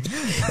 Okay,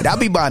 and I'll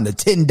be buying the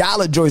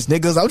 $10 joints,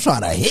 niggas. I'm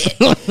trying to hit.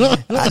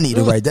 I need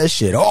to write that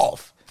shit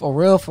off. For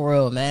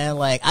real, man.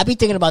 Like, I be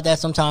thinking about that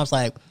sometimes.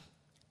 Like,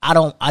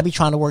 I be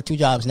trying to work 2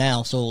 jobs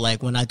now. So,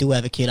 like, when I do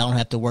have a kid, I don't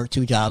have to work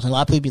 2 jobs. And a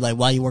lot of people be like,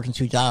 why are you working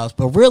 2 jobs?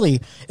 But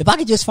really, if I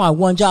could just find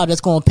one job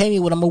that's going to pay me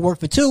what I'm going to work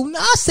for 2,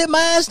 I'll sit my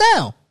ass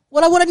down.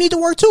 What I need to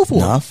work 2 for?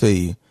 No, I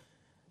feel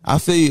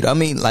you. I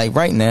mean, like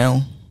right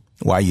now,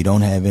 while you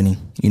don't have any,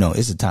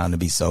 it's a time to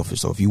be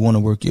selfish. So if you want to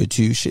work your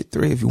 2,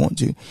 3 if you want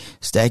to,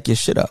 stack your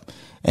shit up.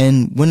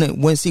 And when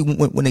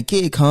a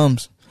kid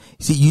comes,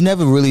 see, you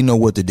never really know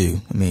what to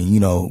do. I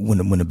mean,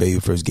 when the baby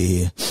first get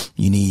here,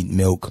 you need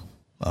milk,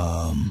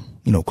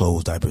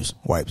 clothes, diapers,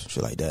 wipes,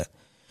 shit like that.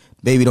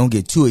 Baby don't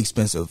get too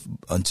expensive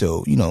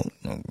until,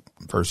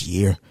 first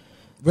year.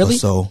 Really? Or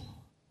so,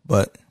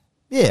 but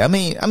yeah, I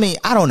mean,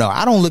 I don't know.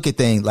 I don't look at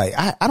things like,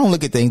 I don't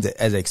look at things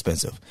as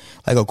expensive.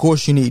 Like, of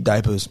course you need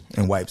diapers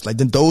and wipes. Like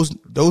those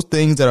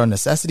things that are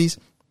necessities,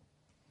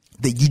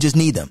 that you just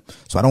need them.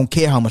 So I don't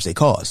care how much they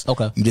cost.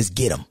 Okay. You just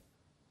get them.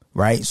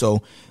 Right.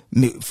 So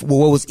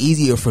what was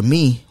easier for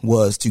me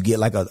was to get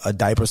like a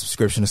diaper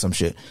subscription or some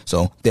shit.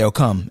 So they'll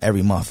come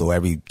every month or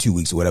every 2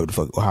 weeks or whatever the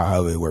fuck, or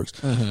however it works.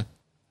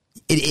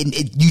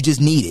 You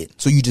just need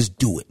it. So you just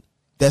do it.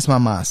 That's my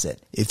mindset.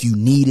 If you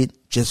need it,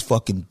 just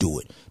fucking do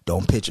it.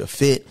 Don't pitch a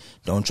fit.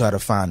 Don't try to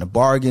find a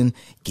bargain.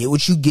 Get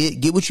what you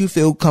get what you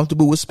feel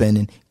comfortable with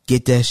spending.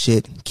 Get that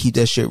shit. Keep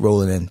that shit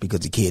rolling in, because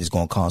the kid is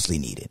going to constantly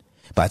need it.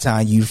 By the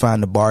time you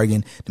find the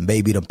bargain, the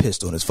baby done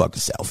pissed on his fucking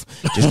self.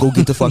 Just go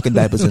get the fucking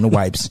diapers and the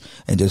wipes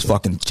and just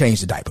fucking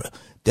change the diaper.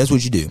 That's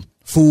what you do.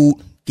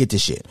 Food, get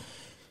this shit.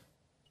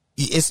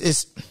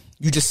 It's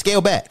you just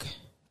scale back.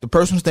 The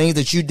personal things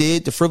that you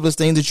did, the frivolous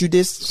things that you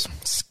did,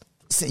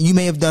 you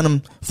may have done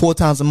them 4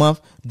 times a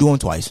month. Do them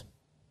twice.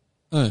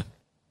 What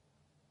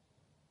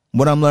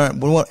I'm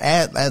learning,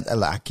 as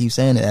I keep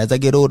saying it, as I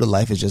get older,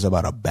 life is just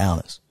about a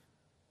balance.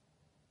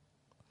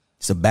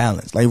 It's a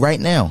balance. Like right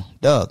now,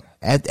 Doug,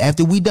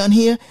 after we done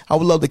here, I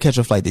would love to catch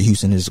a flight to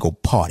Houston and just go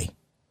party.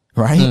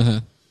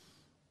 Right?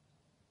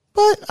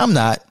 But I'm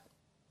not.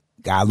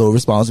 Got a little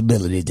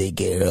responsibility to take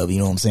care of, you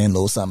know what I'm saying? A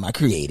little something I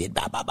created.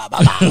 Blah, blah, blah,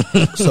 blah,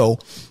 blah. So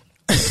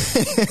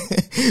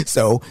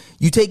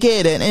you take care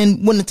of that,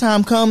 and when the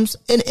time comes,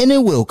 and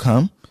it will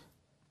come,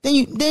 then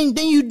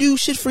you do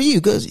shit for you,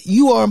 because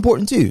you are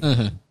important too.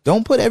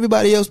 Don't put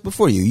everybody else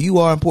before you. You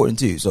are important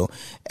too. So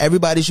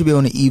everybody should be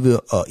on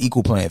the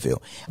equal playing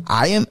field.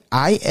 I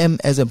am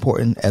as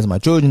important as my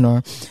children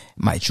are.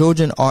 My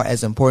children are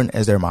as important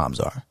as their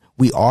moms are.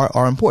 We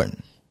are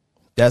important.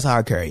 That's how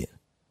I carry it.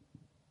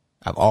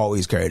 I've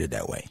always carried it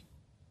that way.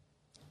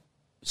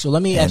 So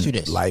let me ask you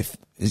this. Life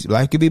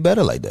could be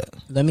better like that.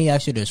 Let me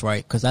ask you this,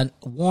 right? Because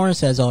Warren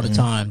says all the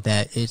time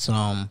that it's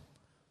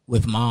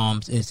with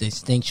moms is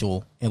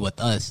instinctual, and with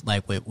us,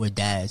 like with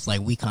dads,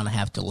 like we kind of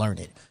have to learn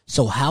it.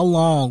 So how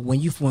long, when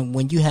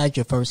you had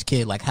your first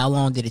kid, like how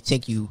long did it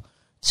take you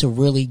to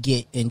really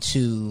get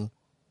into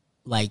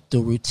like the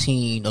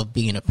routine of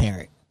being a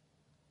parent?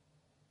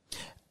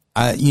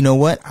 You know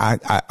what?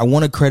 I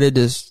want to credit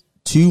this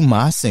to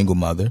my single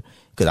mother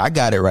because I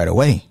got it right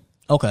away.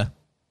 Okay.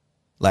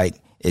 Like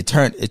it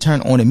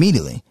turned on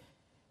immediately.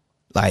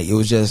 Like it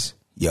was just,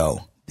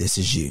 yo, this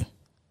is you.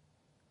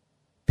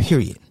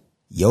 Period.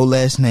 Your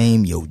last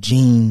name, your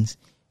genes,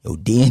 your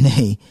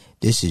DNA,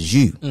 this is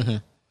you. Mm-hmm.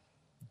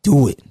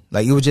 Do it.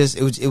 Like it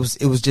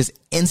was just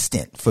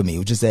instant for me. It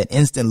was just that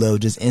instant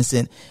love, just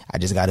instant. I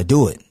just got to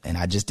do it. And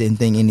I just didn't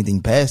think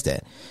anything past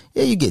that.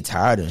 Yeah, you get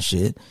tired and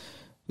shit.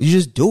 You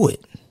just do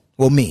it.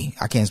 Well, me,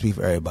 I can't speak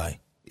for everybody.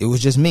 It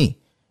was just me,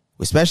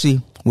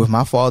 especially with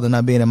my father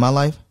not being in my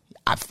life.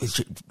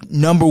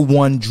 Number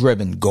one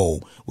driven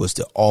goal was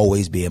to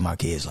always be in my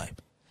kid's life.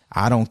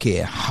 I don't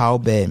care how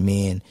bad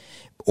men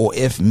or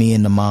if me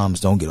and the moms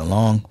don't get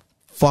along.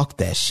 Fuck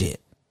that shit.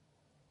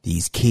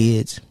 These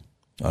kids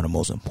are the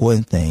most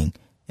important thing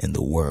in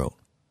the world.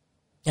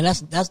 And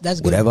that's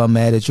good. Whatever I'm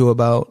mad at you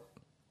about,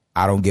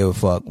 I don't give a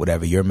fuck.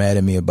 Whatever you're mad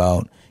at me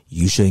about,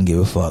 you shouldn't give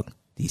a fuck.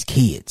 These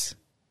kids.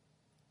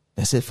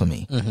 That's it for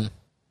me. Mm-hmm.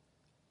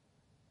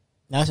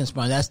 That's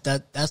inspiring.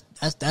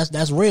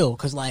 That's real.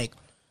 Cause like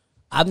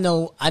I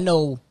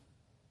know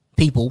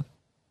people,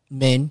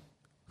 men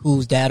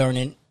whose dad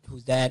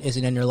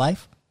isn't in their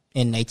life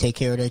and they take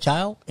care of their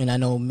child, and I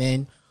know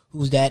men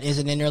whose dad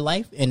isn't in their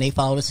life and they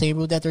follow the same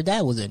route that their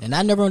dad was in, and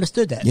I never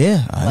understood that.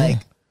 Yeah,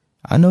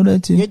 I know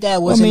that too. Your dad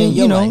wasn't in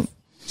your life,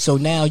 so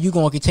now you're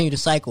gonna continue to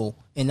cycle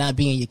and not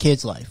be in your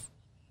kid's life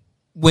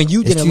when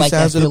you didn't like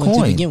that feeling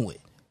to begin with.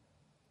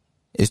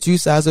 It's two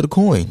sides of the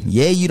coin.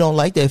 Yeah, you don't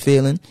like that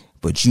feeling,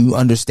 but you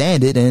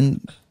understand it,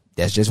 and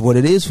that's just what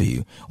it is for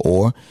you.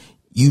 Or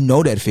you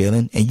know that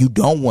feeling, and you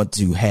don't want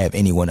to have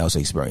anyone else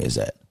experience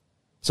that.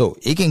 So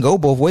it can go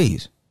both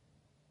ways.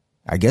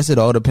 I guess it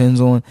all depends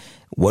on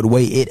what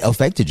way it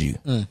affected you.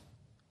 Mm.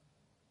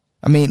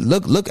 I mean,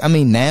 look. I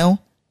mean,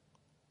 now,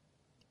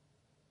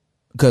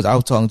 because I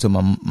was talking to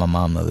my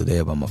mom the other day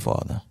about my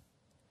father.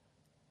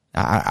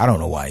 I don't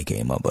know why it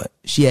came up, but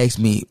she asked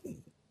me,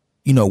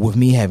 you know, with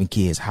me having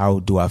kids, how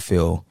do I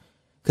feel?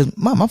 Because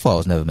my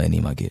father's never met any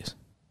of my kids,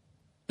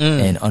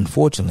 and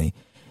unfortunately,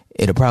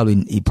 he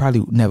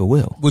probably never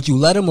will. Would you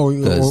let him, or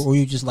were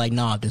you just like,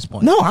 nah, at this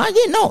point? No,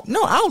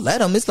 I'll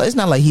let him. It's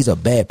not like he's a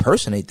bad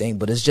person or anything,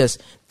 but it's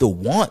just the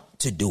want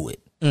to do it.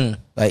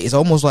 Like it's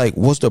almost like,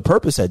 what's the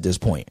purpose at this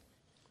point?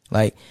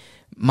 Like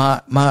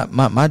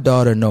my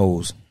daughter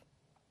knows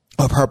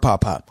of her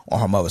pop on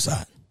her mother's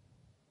side.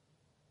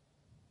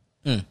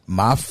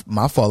 My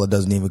father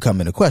doesn't even come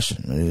into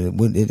question.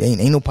 It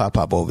ain't no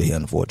pop over here,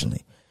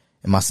 unfortunately.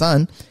 And my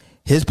son,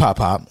 his pop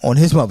on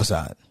his mother's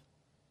side,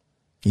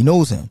 he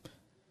knows him.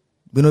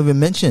 We don't even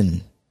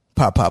mention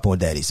pop on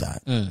daddy's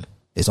side.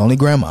 It's only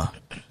grandma.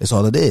 That's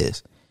all it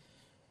is.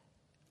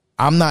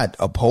 I'm not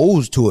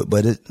opposed to it,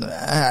 but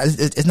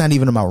it's not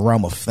even in my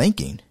realm of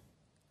thinking,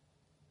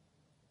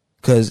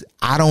 because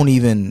I don't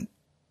even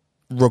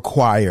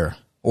require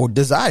or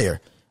desire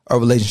a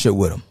relationship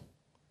with him.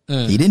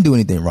 He didn't do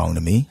anything wrong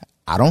to me.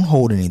 I don't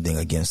hold anything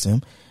against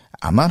him.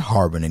 I'm not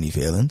harboring any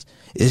feelings.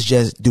 It's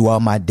just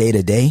throughout my day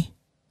to day,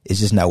 it's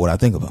just not what I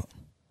think about.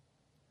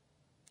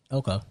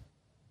 Okay.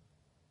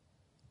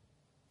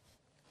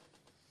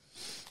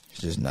 It's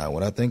just not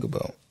what I think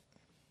about.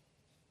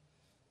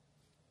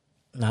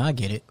 Nah, I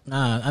get it.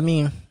 I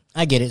mean,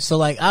 I get it. So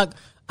like,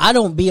 I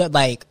don't be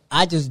like,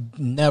 I just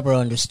never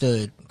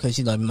understood,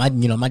 because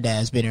my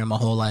dad's been here my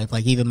whole life.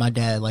 Like even my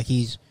dad, like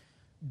he's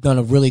done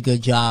a really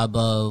good job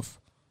of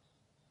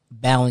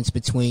balance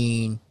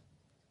between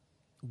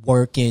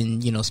work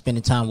and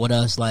spending time with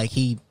us. Like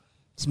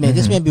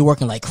this man be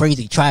working like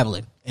crazy,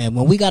 traveling, and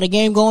when we got a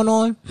game going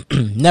on,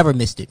 never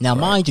missed it. Now,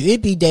 mind you,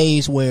 it'd be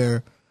days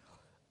where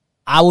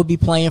I would be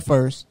playing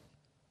first,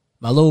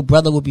 my little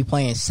brother would be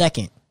playing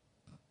second,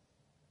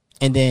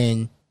 and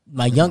then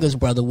my youngest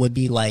brother would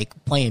be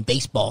like playing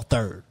baseball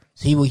third.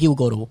 So he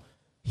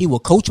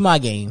would coach my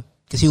game,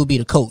 because he would be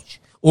the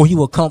coach, or he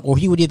would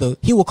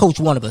coach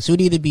one of us. It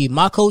would either be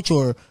my coach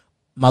or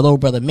my little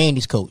brother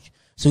Mandy's coach.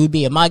 So we'd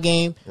be at my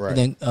game, right,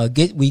 and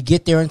then we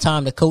get there in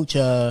time to coach,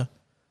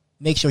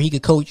 make sure he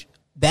could coach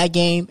that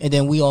game, and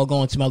then we all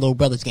go into my little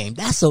brother's game.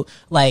 That's so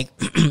like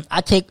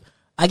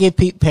I give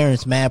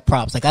parents mad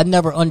props. Like I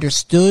never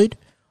understood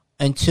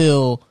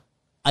until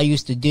I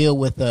used to deal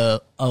with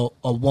a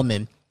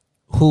woman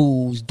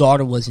whose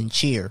daughter was in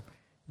cheer.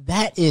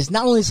 That is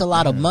not only is a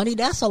lot of money,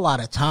 that's a lot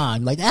of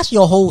time. Like that's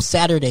your whole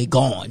Saturday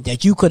gone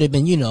that you could have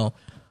been,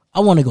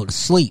 I want to go to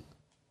sleep.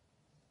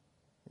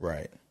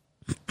 Right.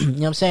 You know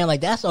what I'm saying? Like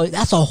that's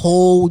a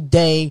whole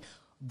day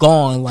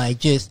gone. Like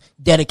just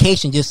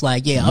dedication. Just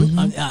like, yeah, I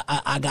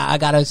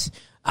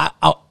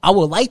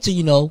would like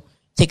to,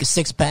 take a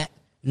 6-pack,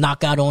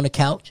 knock out on the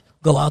couch,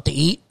 go out to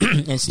eat.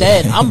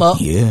 Instead, I'm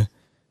up. Yeah.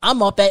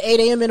 I'm up at 8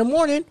 a.m. in the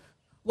morning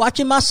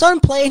watching my son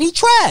play, and he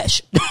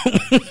trash.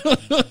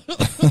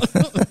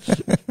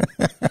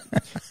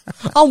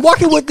 I'm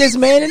working with this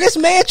man, and this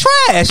man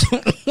trash.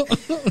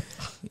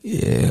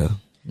 Yeah.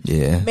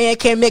 Yeah. Man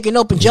can't make an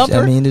open jumper.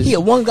 I mean, he a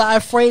one guy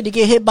afraid to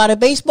get hit by the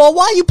baseball.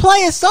 Why are you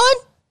playing, son?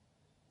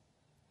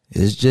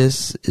 It's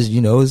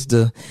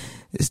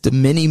the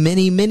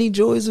many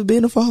joys of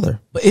being a father.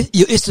 But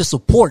it's the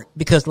support,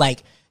 because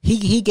like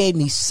he gave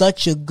me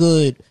such a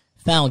good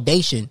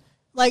foundation.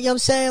 Like, you know what I'm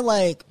saying,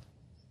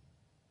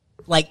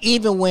 like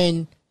even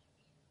when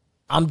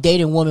I'm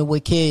dating women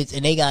with kids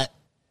and they got,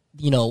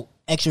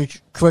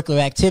 extracurricular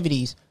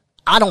activities,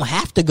 I don't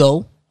have to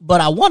go, but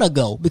I want to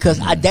go because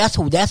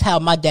that's how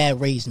my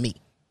dad raised me.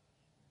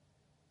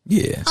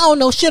 Yeah. I don't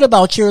know shit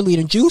about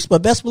cheerleading, Joose,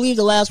 but best believe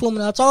the last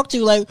woman I talked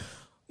to, like,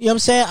 you know what I'm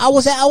saying, I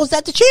was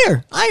at the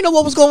cheer. I didn't know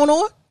what was going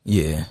on.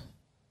 Yeah.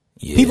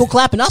 Yeah. People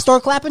clapping, I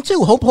start clapping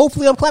too.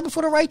 Hopefully I'm clapping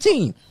for the right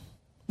team.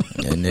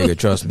 And nigga,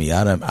 trust me,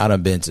 I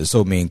done been to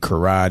so many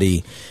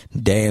karate,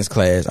 dance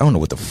class. I don't know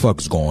what the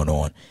fuck's going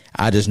on.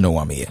 I just know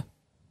I'm here.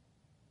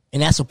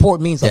 And that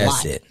support means a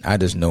lot. That's it. I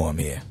just know I'm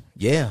here.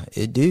 Yeah,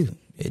 it do.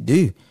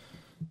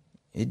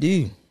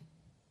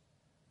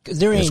 Cause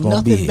there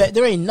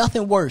ain't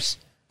nothing worse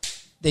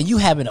than you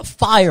having a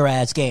fire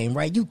ass game,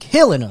 right? You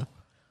killing them.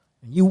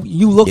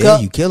 You look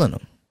up. You killing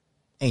them.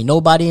 Ain't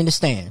nobody in the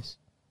stands.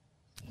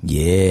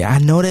 Yeah, I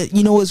know that.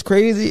 You know what's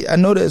crazy? I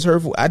know that's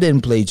hurtful. I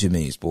didn't play too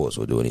many sports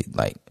or do any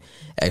like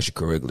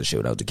extracurricular shit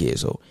when I was a kid,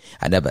 so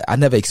I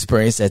never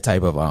experienced that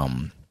type of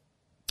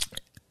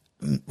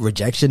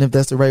rejection, if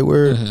that's the right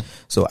word. Mm-hmm.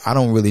 So I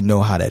don't really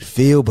know how that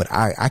feel, but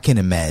I can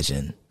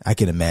imagine. I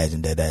can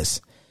imagine that's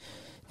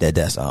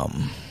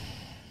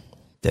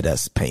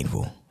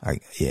painful. I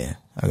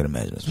can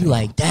imagine. You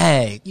like,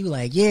 dang. You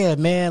like, yeah,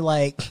 man.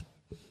 Like,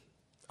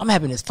 I'm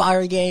having this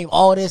fire game,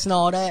 all this and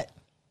all that.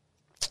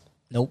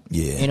 Nope.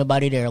 Yeah. Ain't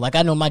nobody there. Like,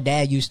 I know my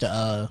dad used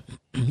to,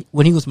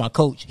 when he was my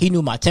coach, he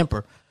knew my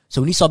temper.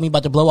 So when he saw me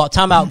about to blow out,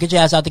 time out, get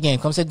your ass out the game.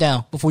 Come sit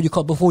down before you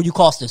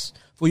cost us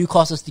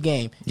the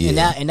game.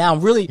 Yeah. And now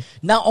I'm really,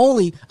 not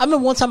only, I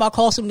remember one time I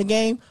cost him the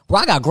game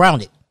where I got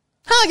grounded.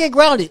 How I get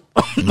grounded?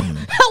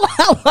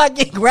 How I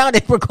get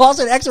grounded for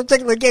costing an extra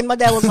particular game? My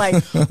dad was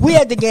like, we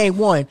had the game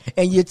won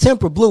and your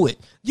temper blew it.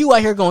 You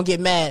out here gonna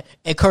get mad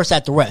and curse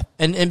at the ref.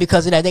 And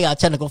because of that, they got a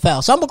technical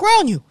foul. So I'm gonna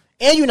ground you.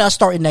 And you're not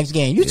starting next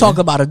game. You talk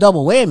about a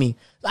double whammy.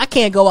 I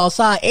can't go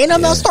outside and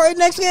I'm not starting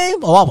next game.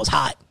 Oh, I was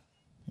hot.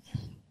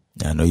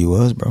 I know you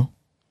was, bro.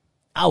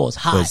 I was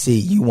hot. But see,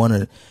 you one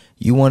of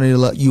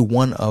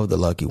the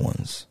lucky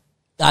ones.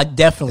 I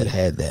definitely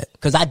had that.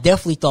 Because I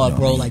definitely thought,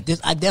 bro, like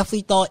this. I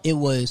definitely thought it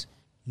was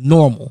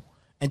normal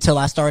until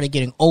I started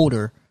getting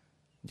older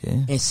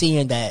and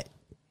seeing that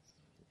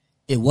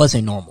it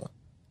wasn't normal.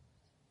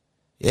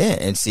 Yeah,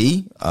 and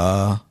see,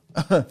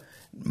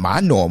 my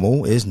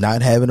normal is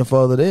not having a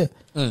father there.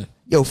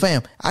 Yo,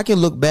 fam, I can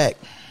look back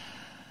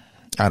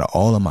out of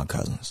all of my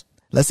cousins.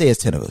 Let's say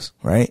it's 10 of us,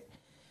 right?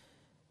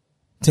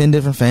 10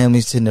 different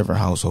families, 10 different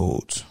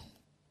households.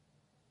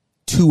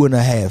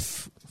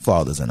 2.5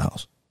 fathers in the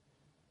house.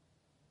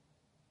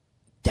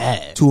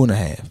 Dad.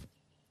 2.5.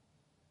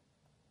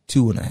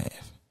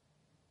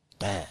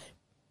 Dad.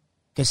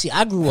 Cause see,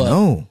 I grew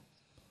up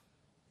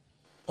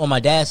on my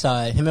dad's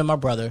side, him and my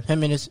brother,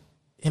 him and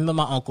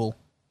my uncle,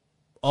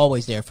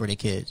 always there for the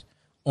kids.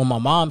 On my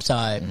mom's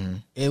side,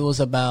 it was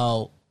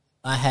about,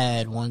 I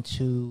had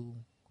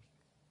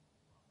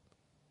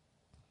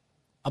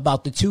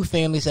about the two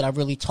families that I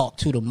really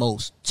talked to the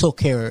most, took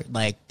care,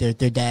 like their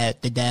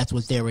dads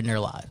was there in their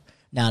life.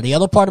 Now the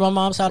other part of my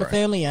mom's side of the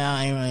family,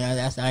 I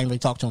ain't really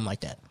talk to them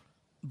like that.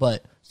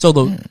 But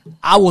so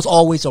I was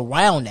always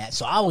around that.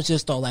 So I was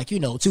just like,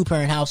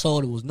 2-parent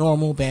household, it was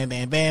normal, bam,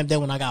 bam, bam.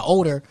 Then when I got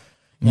older,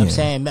 you know what I'm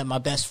saying, met my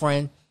best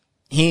friend,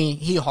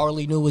 he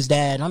hardly knew his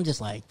dad. And I'm just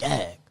like,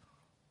 dad.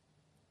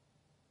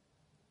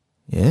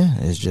 Yeah,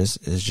 it's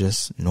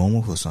just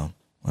normal for some,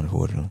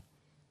 unfortunately.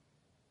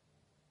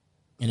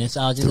 And it's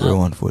the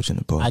real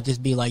unfortunate part. I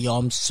just be like, yo,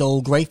 I'm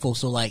so grateful.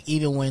 So like,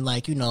 even when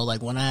like,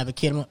 like when I have a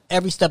kid,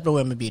 every step of the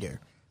way I'm gonna be there.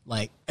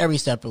 Like every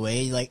step of the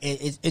way, like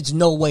it's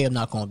no way I'm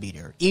not gonna be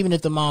there. Even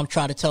if the mom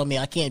try to tell me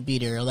I can't be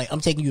there, like I'm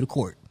taking you to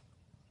court.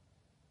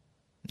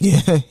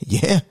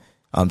 Yeah.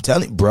 I'm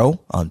telling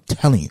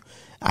you.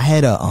 I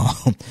had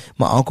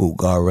my uncle,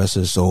 God rest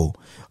his soul.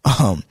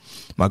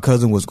 My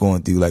cousin was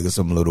going through like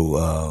some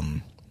little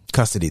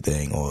custody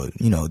thing, or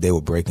they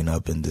were breaking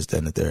up and this, that,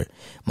 and the third.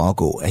 My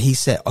uncle, he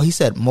said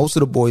most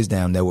of the boys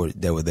down that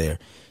were there.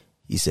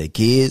 He said,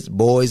 kids,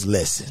 boys,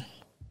 listen.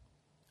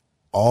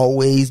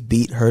 Always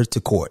beat her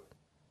to court.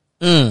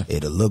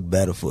 It'll look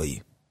better for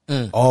you.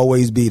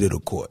 Always beat her to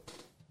court.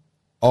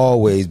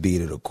 Always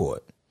beat her to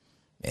court.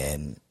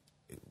 And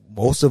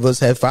most of us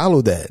have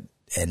followed that,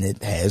 and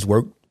it has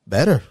worked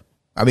better.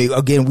 I mean,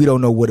 again, we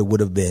don't know what it would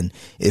have been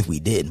if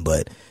we didn't,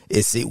 but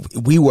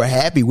we were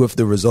happy with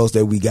the results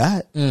that we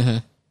got.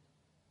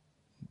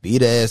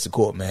 Beat her ass to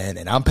court, man.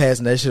 And I'm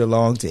passing that shit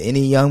along to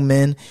any young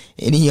man,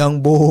 any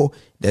young boy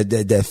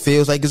that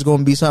feels like it's going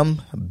to be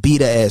something.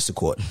 Beat her ass to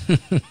court.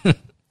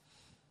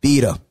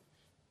 Beat her.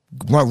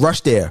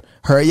 Rush there.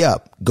 Hurry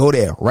up. Go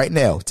there right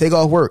now. Take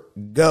off work.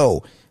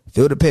 Go.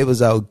 Fill the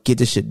papers out. Get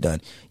the shit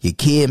done. Your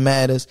kid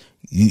matters.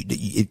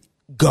 You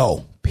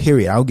go.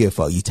 Period. I don't give a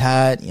fuck. You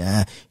tired?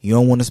 Yeah. You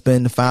don't want to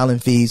spend the filing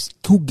fees.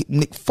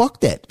 Fuck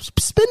that.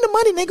 Spend the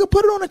money, nigga.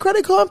 Put it on a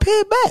credit card and pay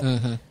it back.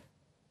 Mm-hmm.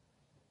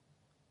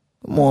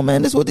 Come on,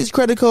 man. That's what these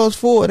credit cards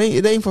for.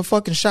 It ain't for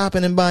fucking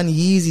shopping and buying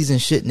Yeezys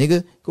and shit,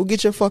 nigga. Go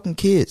get your fucking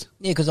kids.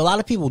 Yeah, because a lot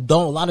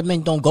of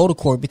men don't go to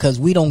court because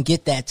we don't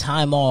get that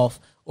time off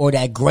or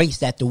that grace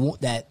that the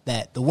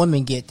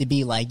women get to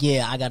be like,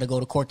 yeah, I got to go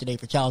to court today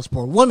for child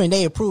support. Women,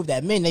 they approve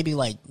that. Men, they be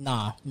like,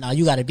 nah,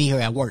 you got to be here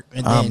at work.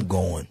 And then I'm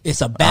going.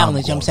 It's a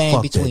balance, you know what I'm saying,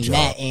 Fuck between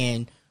that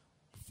and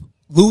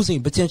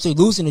potentially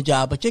losing a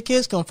job. But your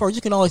kids come first.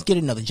 You can always get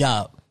another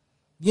job.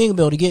 You ain't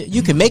gonna be able to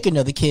you can make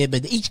another kid,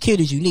 but each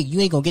kid is unique. You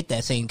ain't gonna get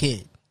that same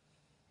kid.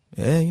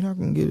 Yeah, you're not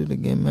gonna get it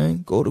again,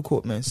 man. Go to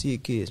court, man. See your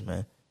kids,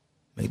 man.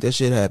 Make that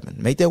shit happen.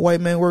 Make that white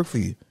man work for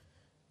you.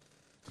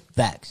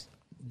 Facts.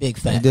 Big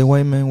facts. Make that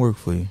white man work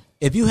for you.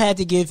 If you had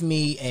to give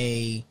me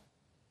a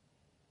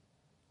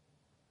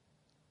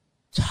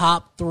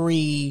top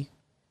 3,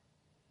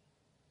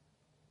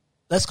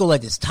 let's go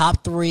like this.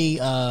 Top 3,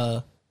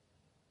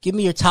 give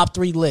me your top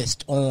 3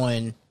 list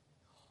on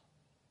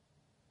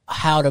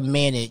how to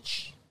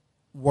manage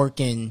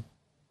working,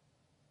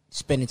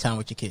 spending time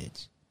with your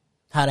kids.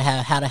 How to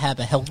have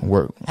a healthy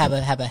work. Have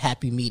a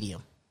happy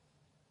medium.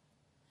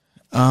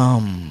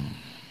 Man,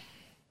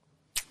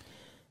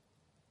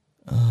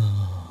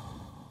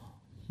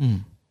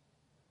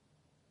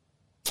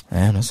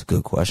 that's a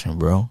good question,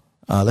 bro.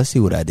 Let's see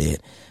what I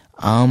did.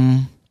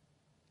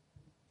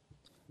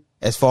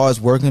 As far as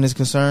working is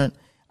concerned,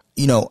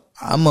 you know,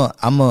 I'm a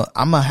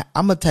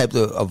type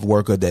of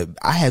worker that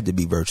I have to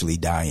be virtually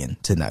dying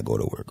to not go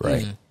to work,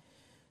 right? Mm.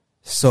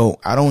 So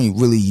I don't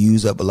really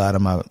use up a lot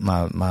of my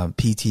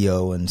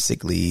PTO and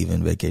sick leave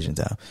and vacation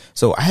time.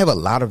 So I have a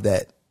lot of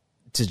that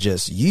to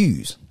just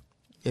use.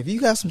 If you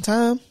got some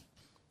time,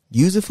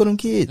 use it for them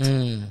kids.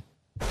 Mm.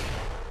 All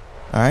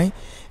right.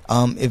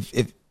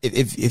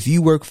 If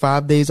you work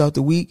 5 days out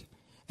the week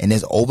and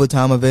there's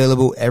overtime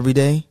available every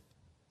day,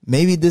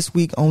 maybe this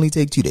week only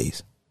take 2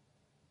 days.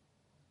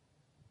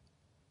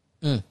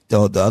 Mm.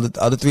 The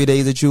other 3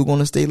 days that you're going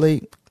to stay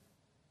late,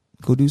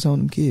 go do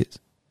something with them kids.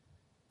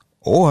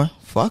 Or,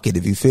 fuck it,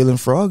 if you feeling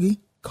froggy,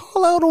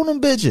 call out on them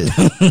bitches.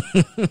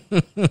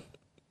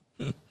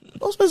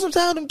 Go spend some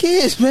time with them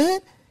kids,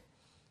 man.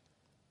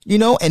 You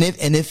know, and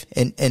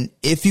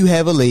if you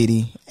have a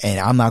lady, and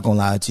I'm not gonna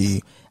lie to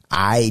you,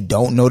 I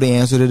don't know the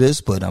answer to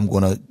this, but I'm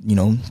gonna, you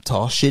know,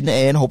 toss shit in the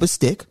air and hope it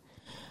stick.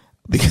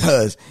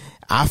 Because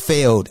I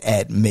failed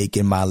at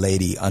making my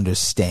lady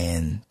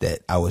understand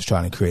that I was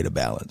trying to create a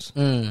balance.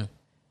 Mm.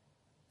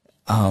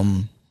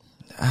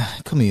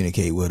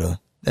 Communicate with her.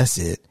 That's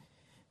it.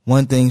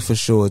 One thing's for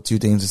sure, 2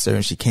 things are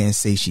certain. She can't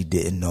say she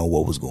didn't know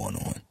what was going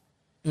on.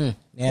 Mm,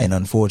 yeah. And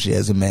unfortunately,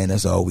 as a man,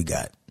 that's all we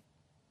got.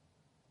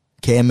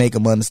 Can't make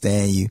them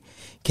understand you.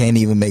 Can't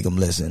even make them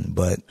listen.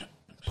 But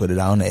put it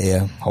out in the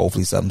air.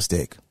 Hopefully something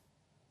stick.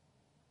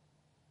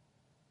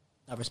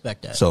 I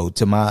respect that. So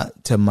to my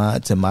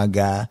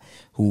guy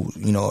who,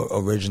 you know,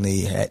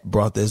 originally had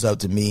brought this up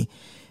to me,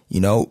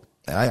 you know,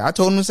 I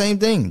told him the same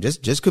thing.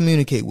 Just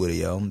communicate with her,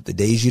 yo. The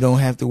days you don't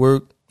have to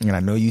work, and I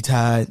know you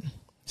tired,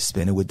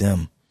 spend it with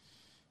them.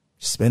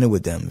 Spend it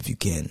with them if you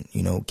can.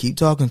 You know, keep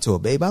talking to her.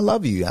 Babe, I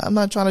love you. I'm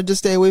not trying to just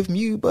stay away from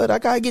you, but I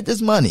got to get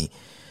this money.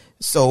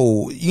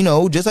 So, you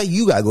know, just like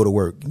you got to go to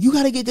work. You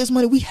got to get this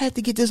money. We have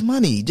to get this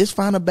money. Just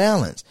find a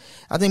balance.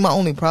 I think my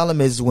only problem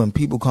is when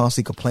people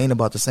constantly complain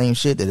about the same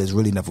shit that there's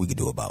really nothing we can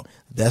do about.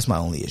 That's my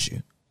only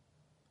issue.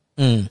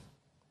 Mm.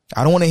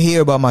 I don't want to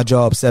hear about my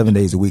job 7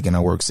 days a week and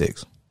I work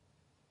 6.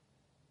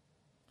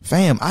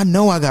 Fam, I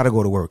know I got to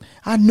go to work.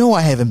 I know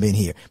I haven't been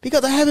here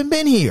because I haven't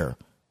been here.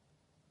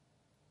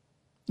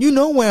 You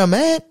know where I'm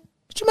at,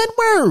 but you at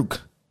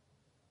work.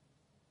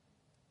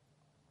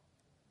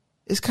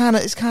 It's kind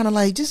of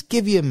like just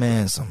give your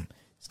man some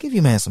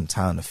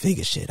time to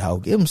figure shit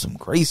out. Give him some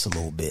grace a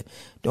little bit.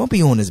 Don't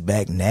be on his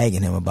back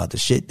nagging him about the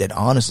shit that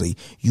honestly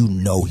you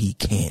know he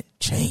can't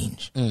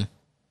change. Mm.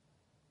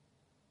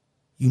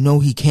 You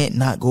know he can't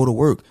not go to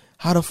work.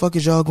 How the fuck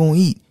is y'all gonna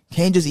eat?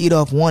 Can't just eat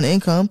off one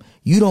income.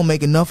 You don't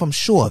make enough, I'm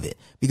sure of it,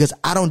 because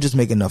I don't just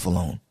make enough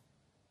alone.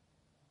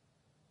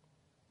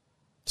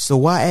 So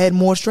why add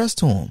more stress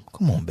to him?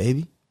 Come on,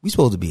 baby. We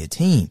supposed to be a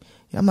team.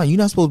 You're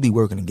not supposed to be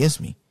working against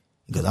me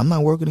because I'm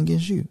not working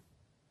against you.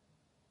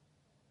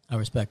 I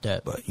respect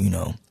that. But, you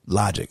know,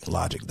 logic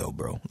though,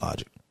 bro.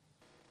 Logic.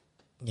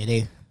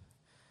 Yeah,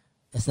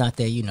 it's not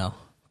their, you know,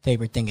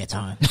 favorite thing at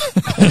times.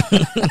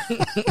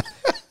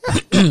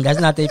 That's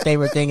not their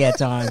favorite thing at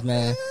times,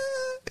 man.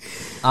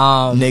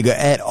 Nigga,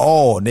 at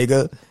all,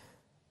 nigga.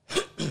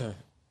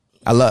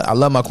 I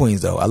love my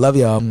queens though. I love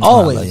y'all.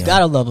 Always love y'all.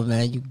 Gotta love them,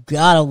 man. You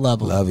gotta love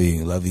them. Love you.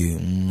 I love you.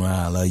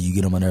 You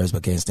get on my nerves,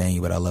 but can't stand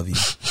you. But I love you.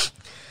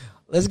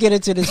 Let's get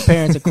into this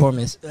parents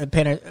corner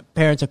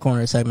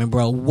segment,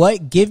 bro.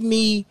 Give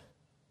me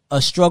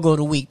a struggle of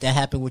the week that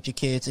happened with your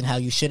kids and how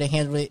you should have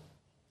handled it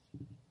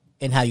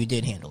and how you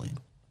did handle it.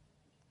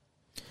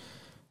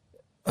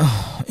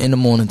 in the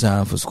morning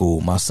time for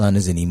school, my son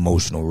is an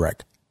emotional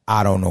wreck.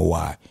 I don't know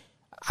why.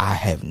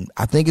 I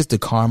think it's the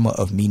karma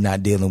of me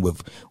not dealing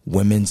with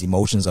women's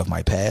emotions of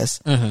my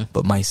past.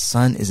 But my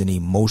son is an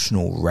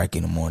emotional wreck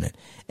in the morning,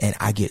 and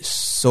I get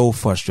so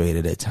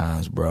frustrated at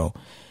times, bro.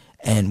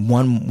 And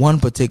one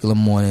particular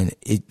morning,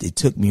 it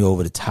took me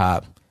over the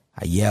top.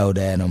 I yelled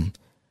at him.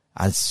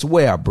 I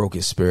swear I broke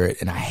his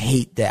spirit, and I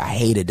hate that. I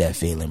hated that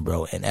feeling,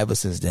 bro. And ever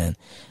since then,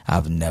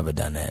 I've never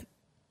done that.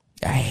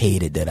 I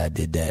hated that I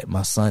did that.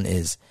 My son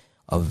is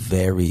a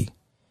very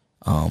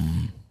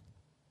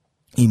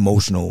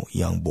emotional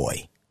young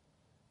boy,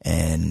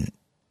 and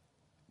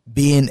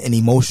being an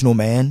emotional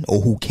man,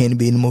 or who can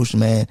be an emotional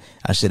man,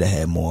 I should have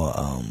had more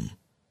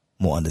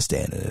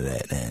understanding of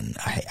that. And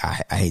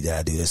I hate that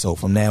I do that. So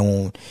from now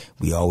on,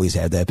 we always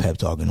have that pep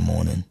talk in the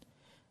morning.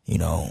 We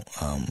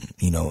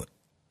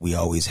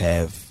always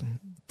have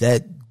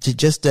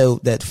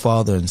that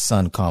father and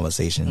son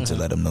conversation to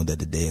let them know that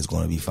the day is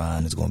going to be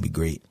fine. It's going to be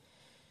great.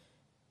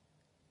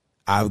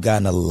 I've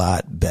gotten a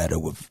lot better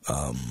with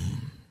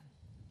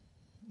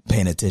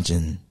paying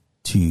attention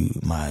to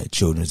my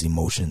children's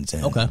emotions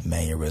and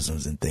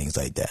mannerisms and things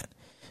like that.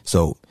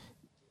 So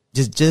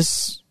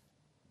just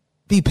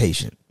be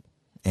patient.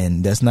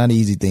 And that's not an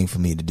easy thing for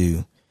me to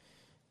do,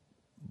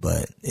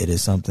 but it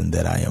is something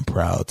that I am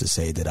proud to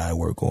say that I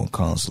work on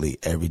constantly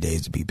every day,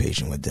 to be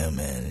patient with them.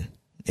 And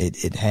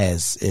it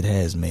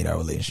has made our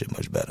relationship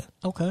much better.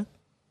 Okay.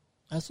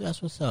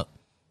 That's what's up.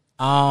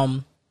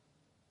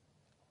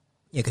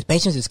 Yeah, because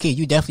patience is key.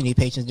 You definitely need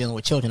patience dealing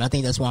with children. I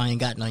think that's why I ain't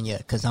got none yet,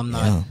 because I'm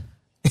not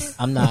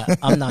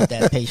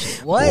that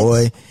patient. What?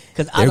 Boy,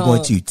 because they're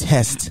going to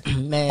test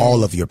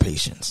all of your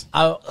patience.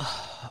 I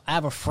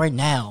have a friend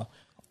now,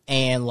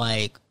 and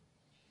like,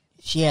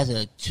 she has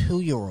a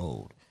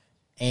 2-year-old,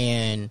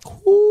 and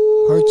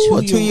her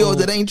 2-year-old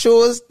that ain't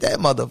yours, that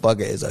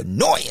motherfucker is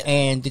annoying.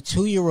 And the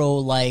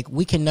 2-year-old, like,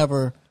 we can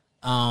never,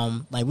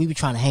 like, we be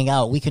trying to hang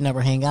out. We can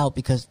never hang out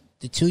because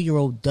the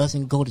 2-year-old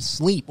doesn't go to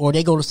sleep, or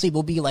they go to sleep.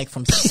 It'll be like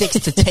from 6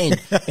 to 10,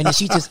 and then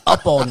she's just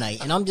up all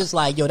night. And I'm just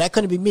like, yo, that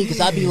couldn't be me, because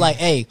I'd be like,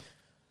 hey,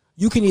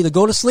 you can either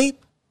go to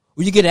sleep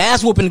or you get an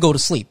ass whooping and go to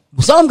sleep.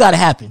 Something got to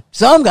happen.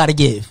 Something got to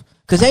give,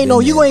 because ain't no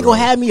you ain't gonna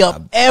have me up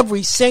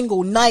every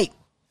single night.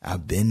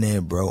 I've been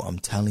there, bro. I'm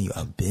telling you,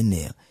 I've been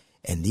there.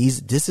 And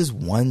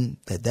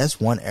that's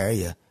one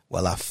area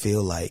where I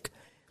feel like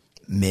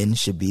men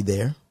should be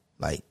there,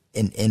 like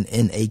in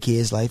a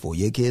kid's life or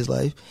your kid's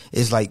life.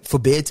 It's like for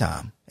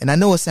bedtime. And I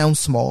know it sounds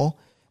small,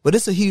 but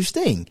it's a huge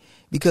thing,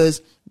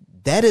 because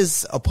that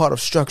is a part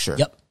of structure.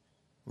 Yep.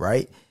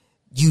 Right?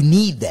 You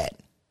need that.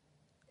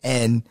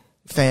 And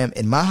fam,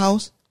 in my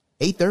house,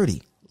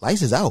 8:30,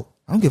 lights is out.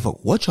 I don't give a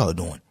fuck what y'all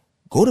doing.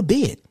 Go to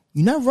bed.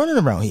 You're not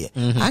running around here.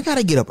 I got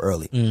to get up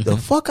early. The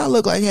fuck I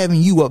look like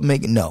having you up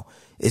making, no.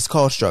 It's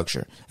called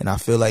structure. And I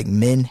feel like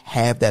men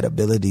have that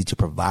ability to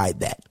provide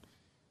that.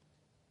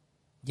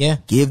 Yeah.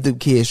 Give the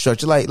kids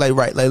structure. Like,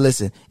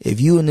 listen,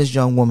 if you and this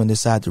young woman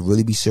decide to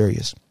really be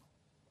serious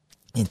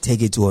and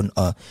take it to a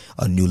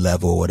new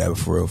level or whatever,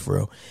 for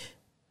real,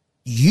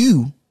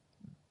 you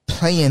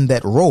playing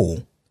that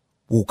role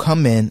will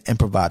come in and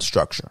provide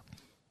structure.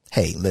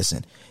 Hey,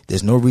 listen,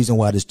 there's no reason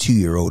why this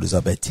 2-year-old is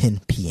up at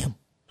 10 p.m.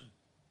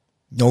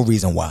 No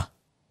reason why.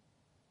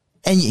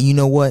 And you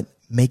know what?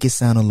 Make it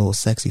sound a little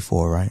sexy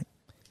for her, right?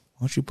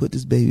 Why don't you put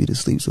this baby to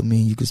sleep so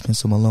me and you can spend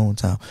some alone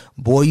time?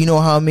 Boy, you know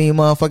how many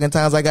motherfucking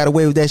times I got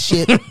away with that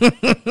shit?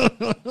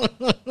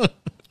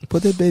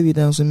 Put that baby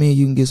down so me and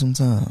you can get some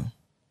time.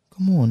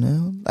 Come on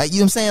now. Like, you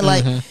know what I'm saying?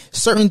 Like,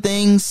 certain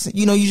things,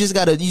 you just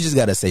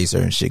gotta say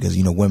certain shit, because,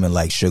 women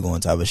like sugar on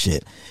top of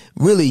shit.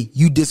 Really,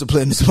 you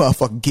discipline this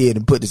motherfucking kid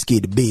and put this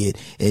kid to bed,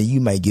 and you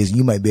might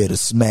be able to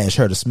smash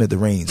her to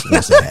smithereens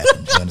once it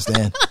happens. You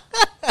understand?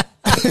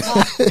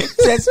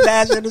 Said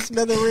smash her to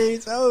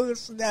smithereens. Oh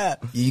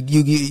snap!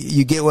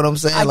 You get what I'm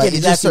saying? Like,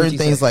 it's just certain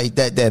things like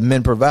that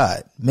men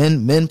provide.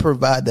 Men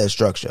provide that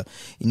structure.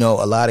 A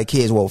lot of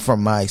kids, well,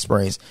 from my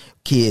experience,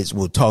 kids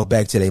will talk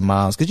back to their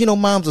moms, because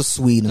moms are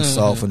sweet and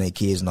soft on their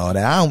kids and all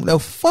that. I don't know.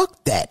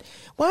 Fuck that.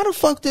 Why the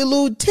fuck did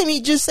little Timmy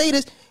just say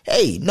this?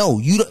 Hey,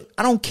 no,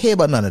 I don't care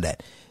about none of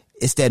that.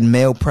 It's that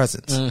male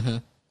presence.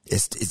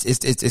 It's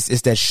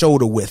that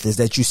shoulder width. It's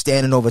that you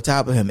standing over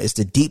top of him. It's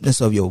the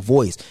deepness of your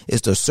voice.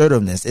 It's the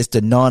assertiveness. It's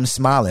the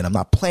non-smiling. I'm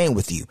not playing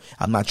with you.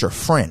 I'm not your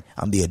friend.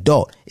 I'm the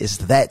adult. It's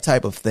that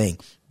type of thing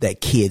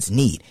that kids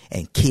need.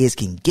 And kids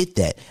can get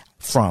that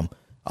from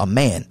a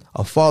man,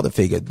 a father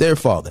figure, their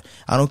father.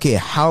 I don't care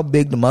how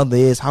big the mother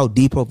is, how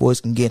deep her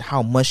voice can get,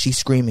 how much she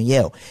scream and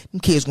yell. Them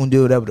kids gonna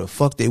do whatever the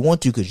fuck they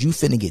want to, because you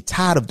finna get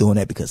tired of doing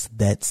that, because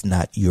that's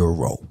not your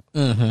role.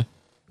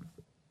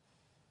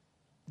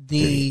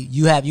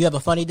 You have a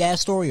funny dad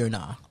story or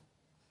not?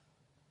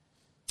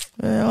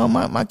 Well,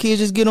 my kids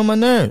just get on my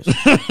nerves.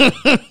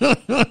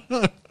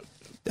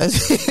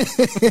 That's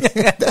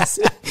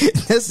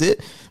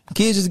it.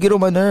 Kids just get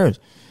on my nerves.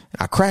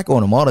 I crack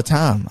on them all the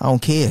time. I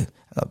don't care.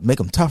 I make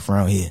them tough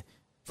around here.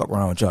 Fuck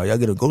around with y'all. Y'all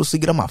go to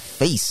sleep, get on my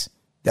face.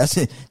 That's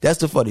it. That's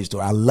the funny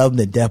story. I love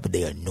them to death, but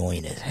they're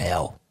annoying as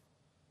hell.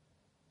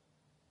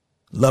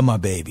 Love my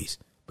babies,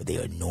 but they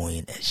are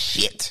annoying as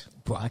shit.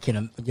 Bro,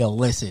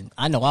 listen.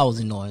 I know I was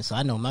annoying, so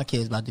I know my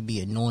kid's about to be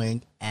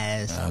annoying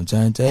as I'm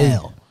trying to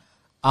tell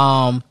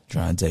hell.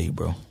 Trying to tell you,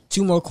 bro.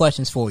 2 more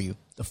questions for you.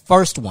 The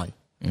first one,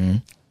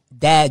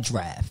 dad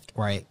draft,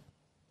 right?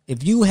 If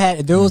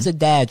there was a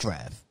dad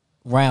draft,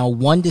 round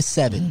 1 to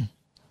 7,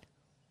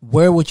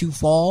 where would you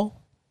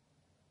fall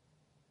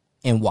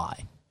and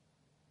why?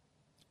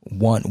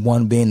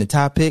 One being the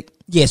top pick?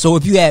 Yeah, so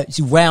if you had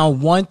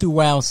round 1 through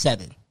round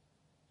 7.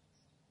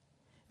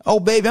 Oh,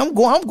 baby, I'm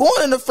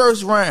going in the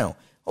first round.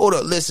 Hold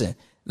up, listen.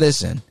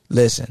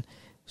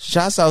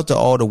 Shouts out to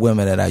all the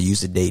women that I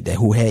used to date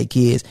who had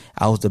kids.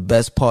 I was the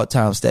best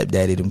part-time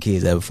stepdaddy them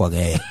kids ever fucking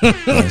had.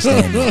 You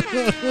understand me?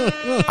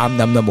 I'm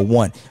number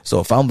 1. So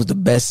if I was the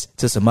best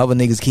to some other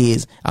niggas'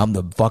 kids, I'm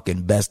the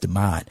fucking best of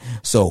mine.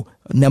 So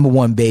number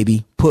 1,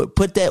 baby, put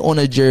that on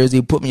a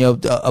jersey. Put me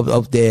up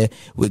there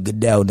with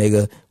Goodell,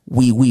 nigga.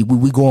 We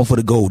going for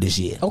the gold this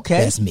year. Okay,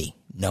 that's me,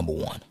 number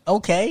 1.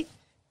 Okay,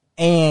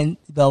 and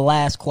the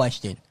last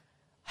question: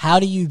 how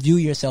do you view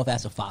yourself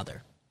as a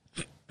father?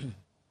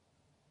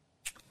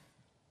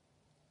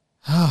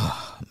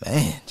 Oh,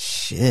 man,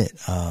 shit.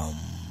 I'm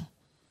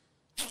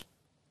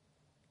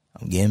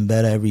getting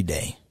better every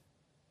day.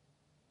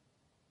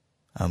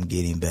 I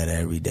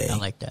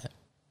like that.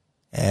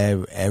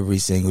 Every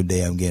single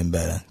day I'm getting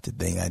better. The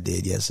thing I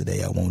did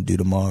yesterday, I won't do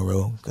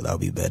tomorrow because I'll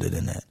be better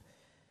than that.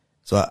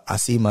 So I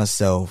see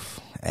myself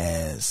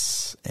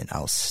as an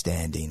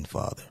outstanding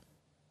father,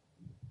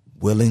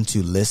 willing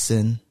to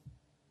listen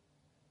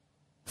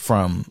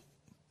from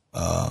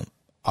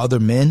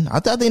other men. I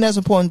think that's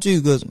important too,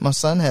 because my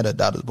son had a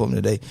doctor's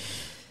appointment today,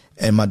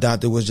 and my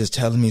doctor was just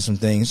telling me some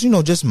things,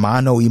 just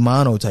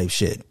mano type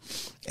shit.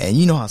 And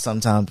you know how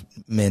sometimes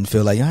men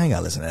feel like, I ain't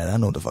gotta listen to that. I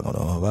know what the fuck I'm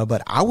talking about.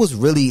 But I was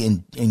really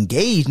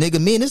engaged, nigga.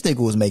 Me and this nigga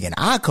was making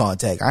eye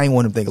contact. I ain't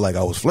want him to think like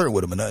I was flirting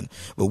with him or nothing,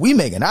 but we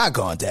making eye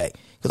contact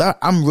because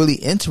I'm really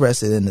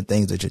interested in the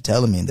things that you're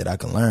telling me and that I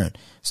can learn.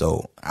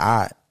 So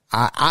I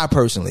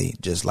personally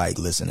just like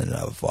listening to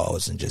other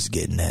fathers and just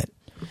getting that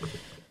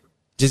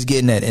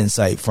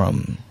insight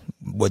from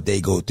what they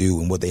go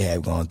through and what they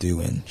have gone through.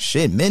 And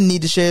shit, men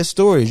need to share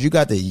stories. You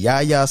got the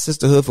Yaya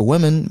sisterhood for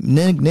women.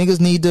 Niggas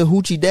need the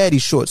Hoochie Daddy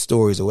short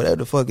stories or whatever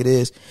the fuck it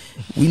is.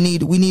 We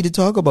need to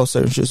talk about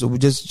certain shit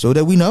so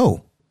that we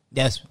know.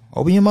 Yes.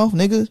 Open your mouth,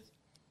 niggas.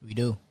 We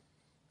do.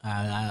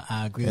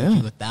 I agree with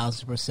you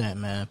 1,000%,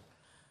 man.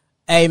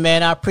 Hey,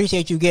 man, I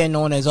appreciate you getting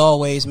on as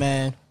always,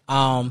 man.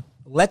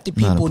 Let the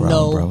people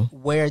know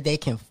where they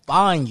can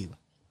find you.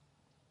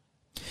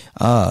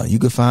 You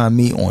can find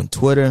me on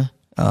Twitter.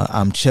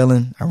 I'm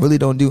chilling. I really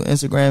don't do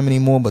Instagram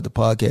anymore, but the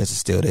podcast is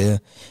still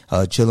there.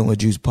 Chilling with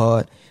Joose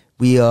Pod.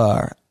 We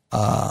are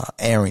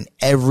airing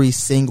every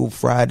single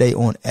Friday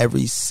on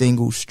every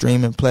single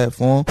streaming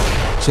platform.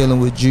 Chilling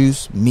with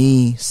Joose,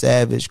 me,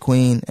 Savage,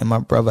 Queen, and my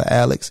brother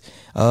Alex.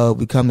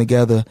 We come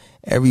together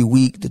every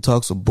week to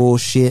talk some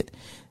bullshit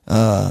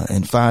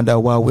and find out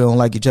why we don't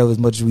like each other as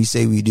much as we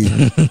say we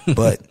do.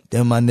 But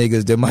they're my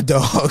niggas, they're my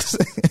dogs.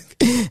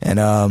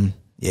 And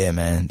yeah,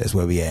 man, that's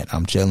where we at.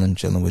 I'm chilling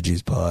with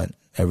Joose Pod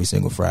every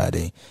single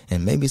Friday,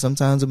 and maybe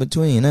sometimes in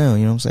between now,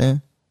 you know what I'm saying?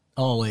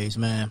 Always,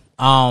 man.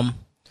 Y'all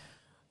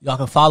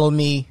can follow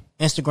me,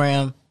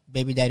 Instagram,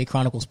 Baby Daddy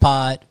Chronicles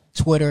Pod,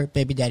 Twitter,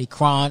 Baby Daddy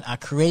Chron. I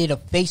created a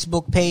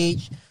Facebook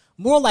page,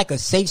 more like a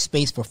safe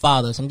space for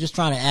fathers. I'm just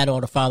trying to add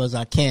all the fathers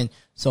I can.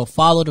 So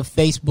follow the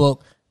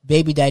Facebook,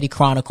 Baby Daddy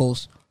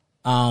Chronicles.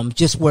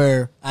 Just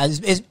where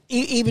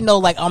even though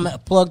like I'm gonna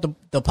plug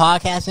the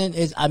podcast in,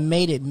 I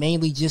made it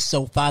mainly just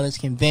so fathers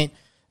can vent,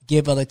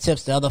 give other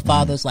tips to other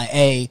fathers, like,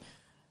 hey,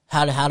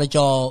 how did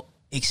y'all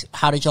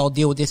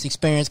deal with this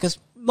experience? Because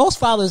most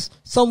fathers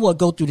somewhat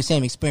go through the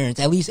same experience,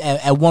 at least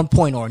at one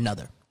point or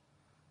another.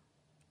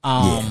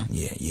 Yeah,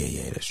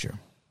 that's true.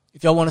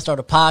 If y'all want to start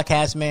a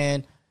podcast,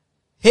 man,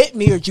 hit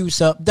me or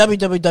Joose up,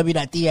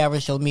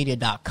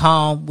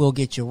 www.theaverageshowmedia.com. We'll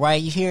get you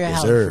right. You hear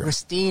how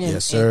pristine and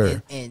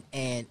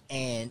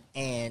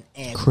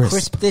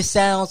crisp this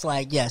sounds?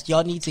 Like, yes,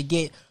 y'all need to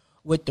get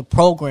with the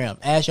program.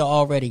 As y'all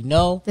already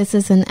know, this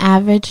is an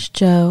Average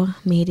Joe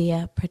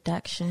Media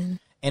production.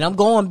 And I'm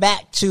going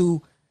back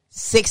to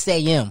 6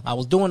 a.m. I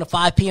was doing a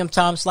 5 p.m.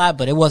 time slot,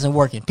 but it wasn't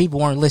working. People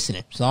weren't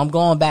listening. So I'm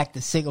going back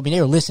to 6. I mean, they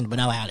were listening, but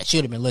not how they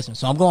should have been listening.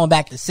 So I'm going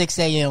back to 6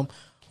 a.m.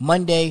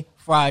 Monday,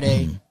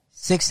 Friday,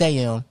 6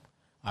 a.m.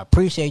 I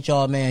appreciate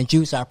y'all, man.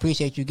 Joose, I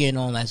appreciate you getting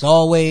on as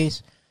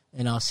always.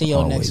 And I'll see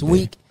y'all next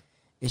week.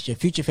 It's your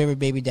future favorite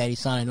baby daddy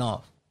signing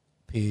off.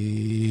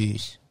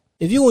 Peace.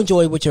 If you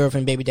enjoyed what you heard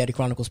from Baby Daddy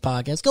Chronicles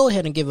Podcast, go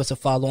ahead and give us a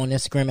follow on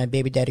Instagram at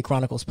Baby Daddy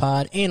Chronicles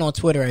Pod and on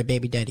Twitter at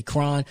Baby Daddy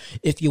Chron.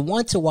 If you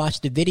want to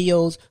watch the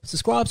videos,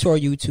 subscribe to our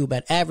YouTube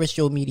at Average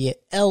Joe Media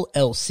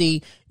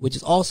LLC, which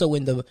is also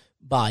in the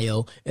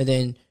bio. And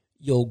then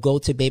you'll go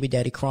to Baby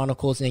Daddy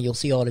Chronicles and you'll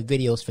see all the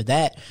videos for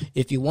that.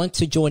 If you want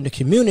to join the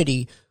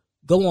community,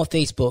 go on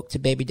Facebook to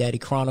Baby Daddy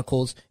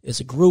Chronicles. It's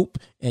a group,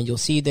 and you'll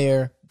see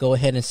there. Go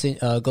ahead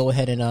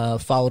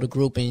and follow the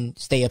group and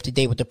stay up to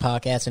date with the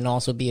podcast, and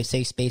also be a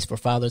safe space for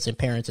fathers and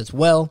parents as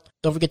well.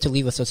 Don't forget to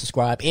leave us a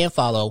subscribe and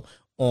follow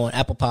on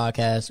Apple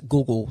Podcasts,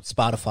 Google,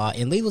 Spotify,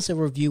 and leave us a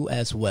review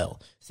as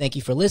well. Thank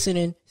you for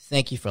listening.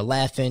 Thank you for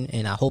laughing,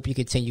 and I hope you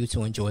continue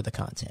to enjoy the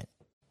content.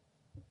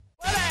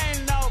 Well, ain't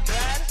no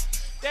blood.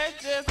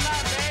 That's just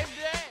my baby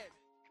daddy.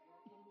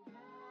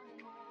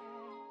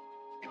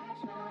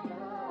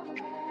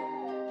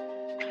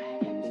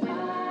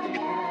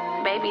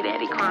 Baby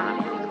Daddy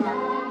Chronicles.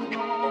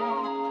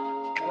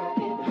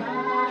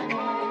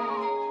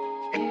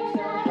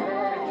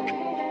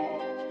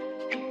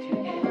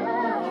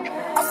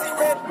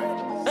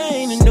 I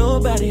ain't a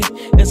nobody.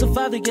 As a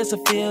father, guess I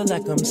feel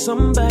like I'm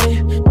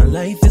somebody. My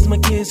life is my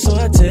kid, so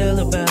I tell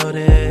about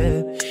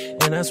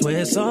it. And I swear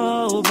it's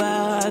all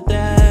about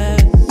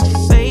that.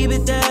 Baby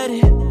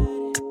daddy,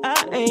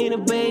 I ain't a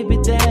baby.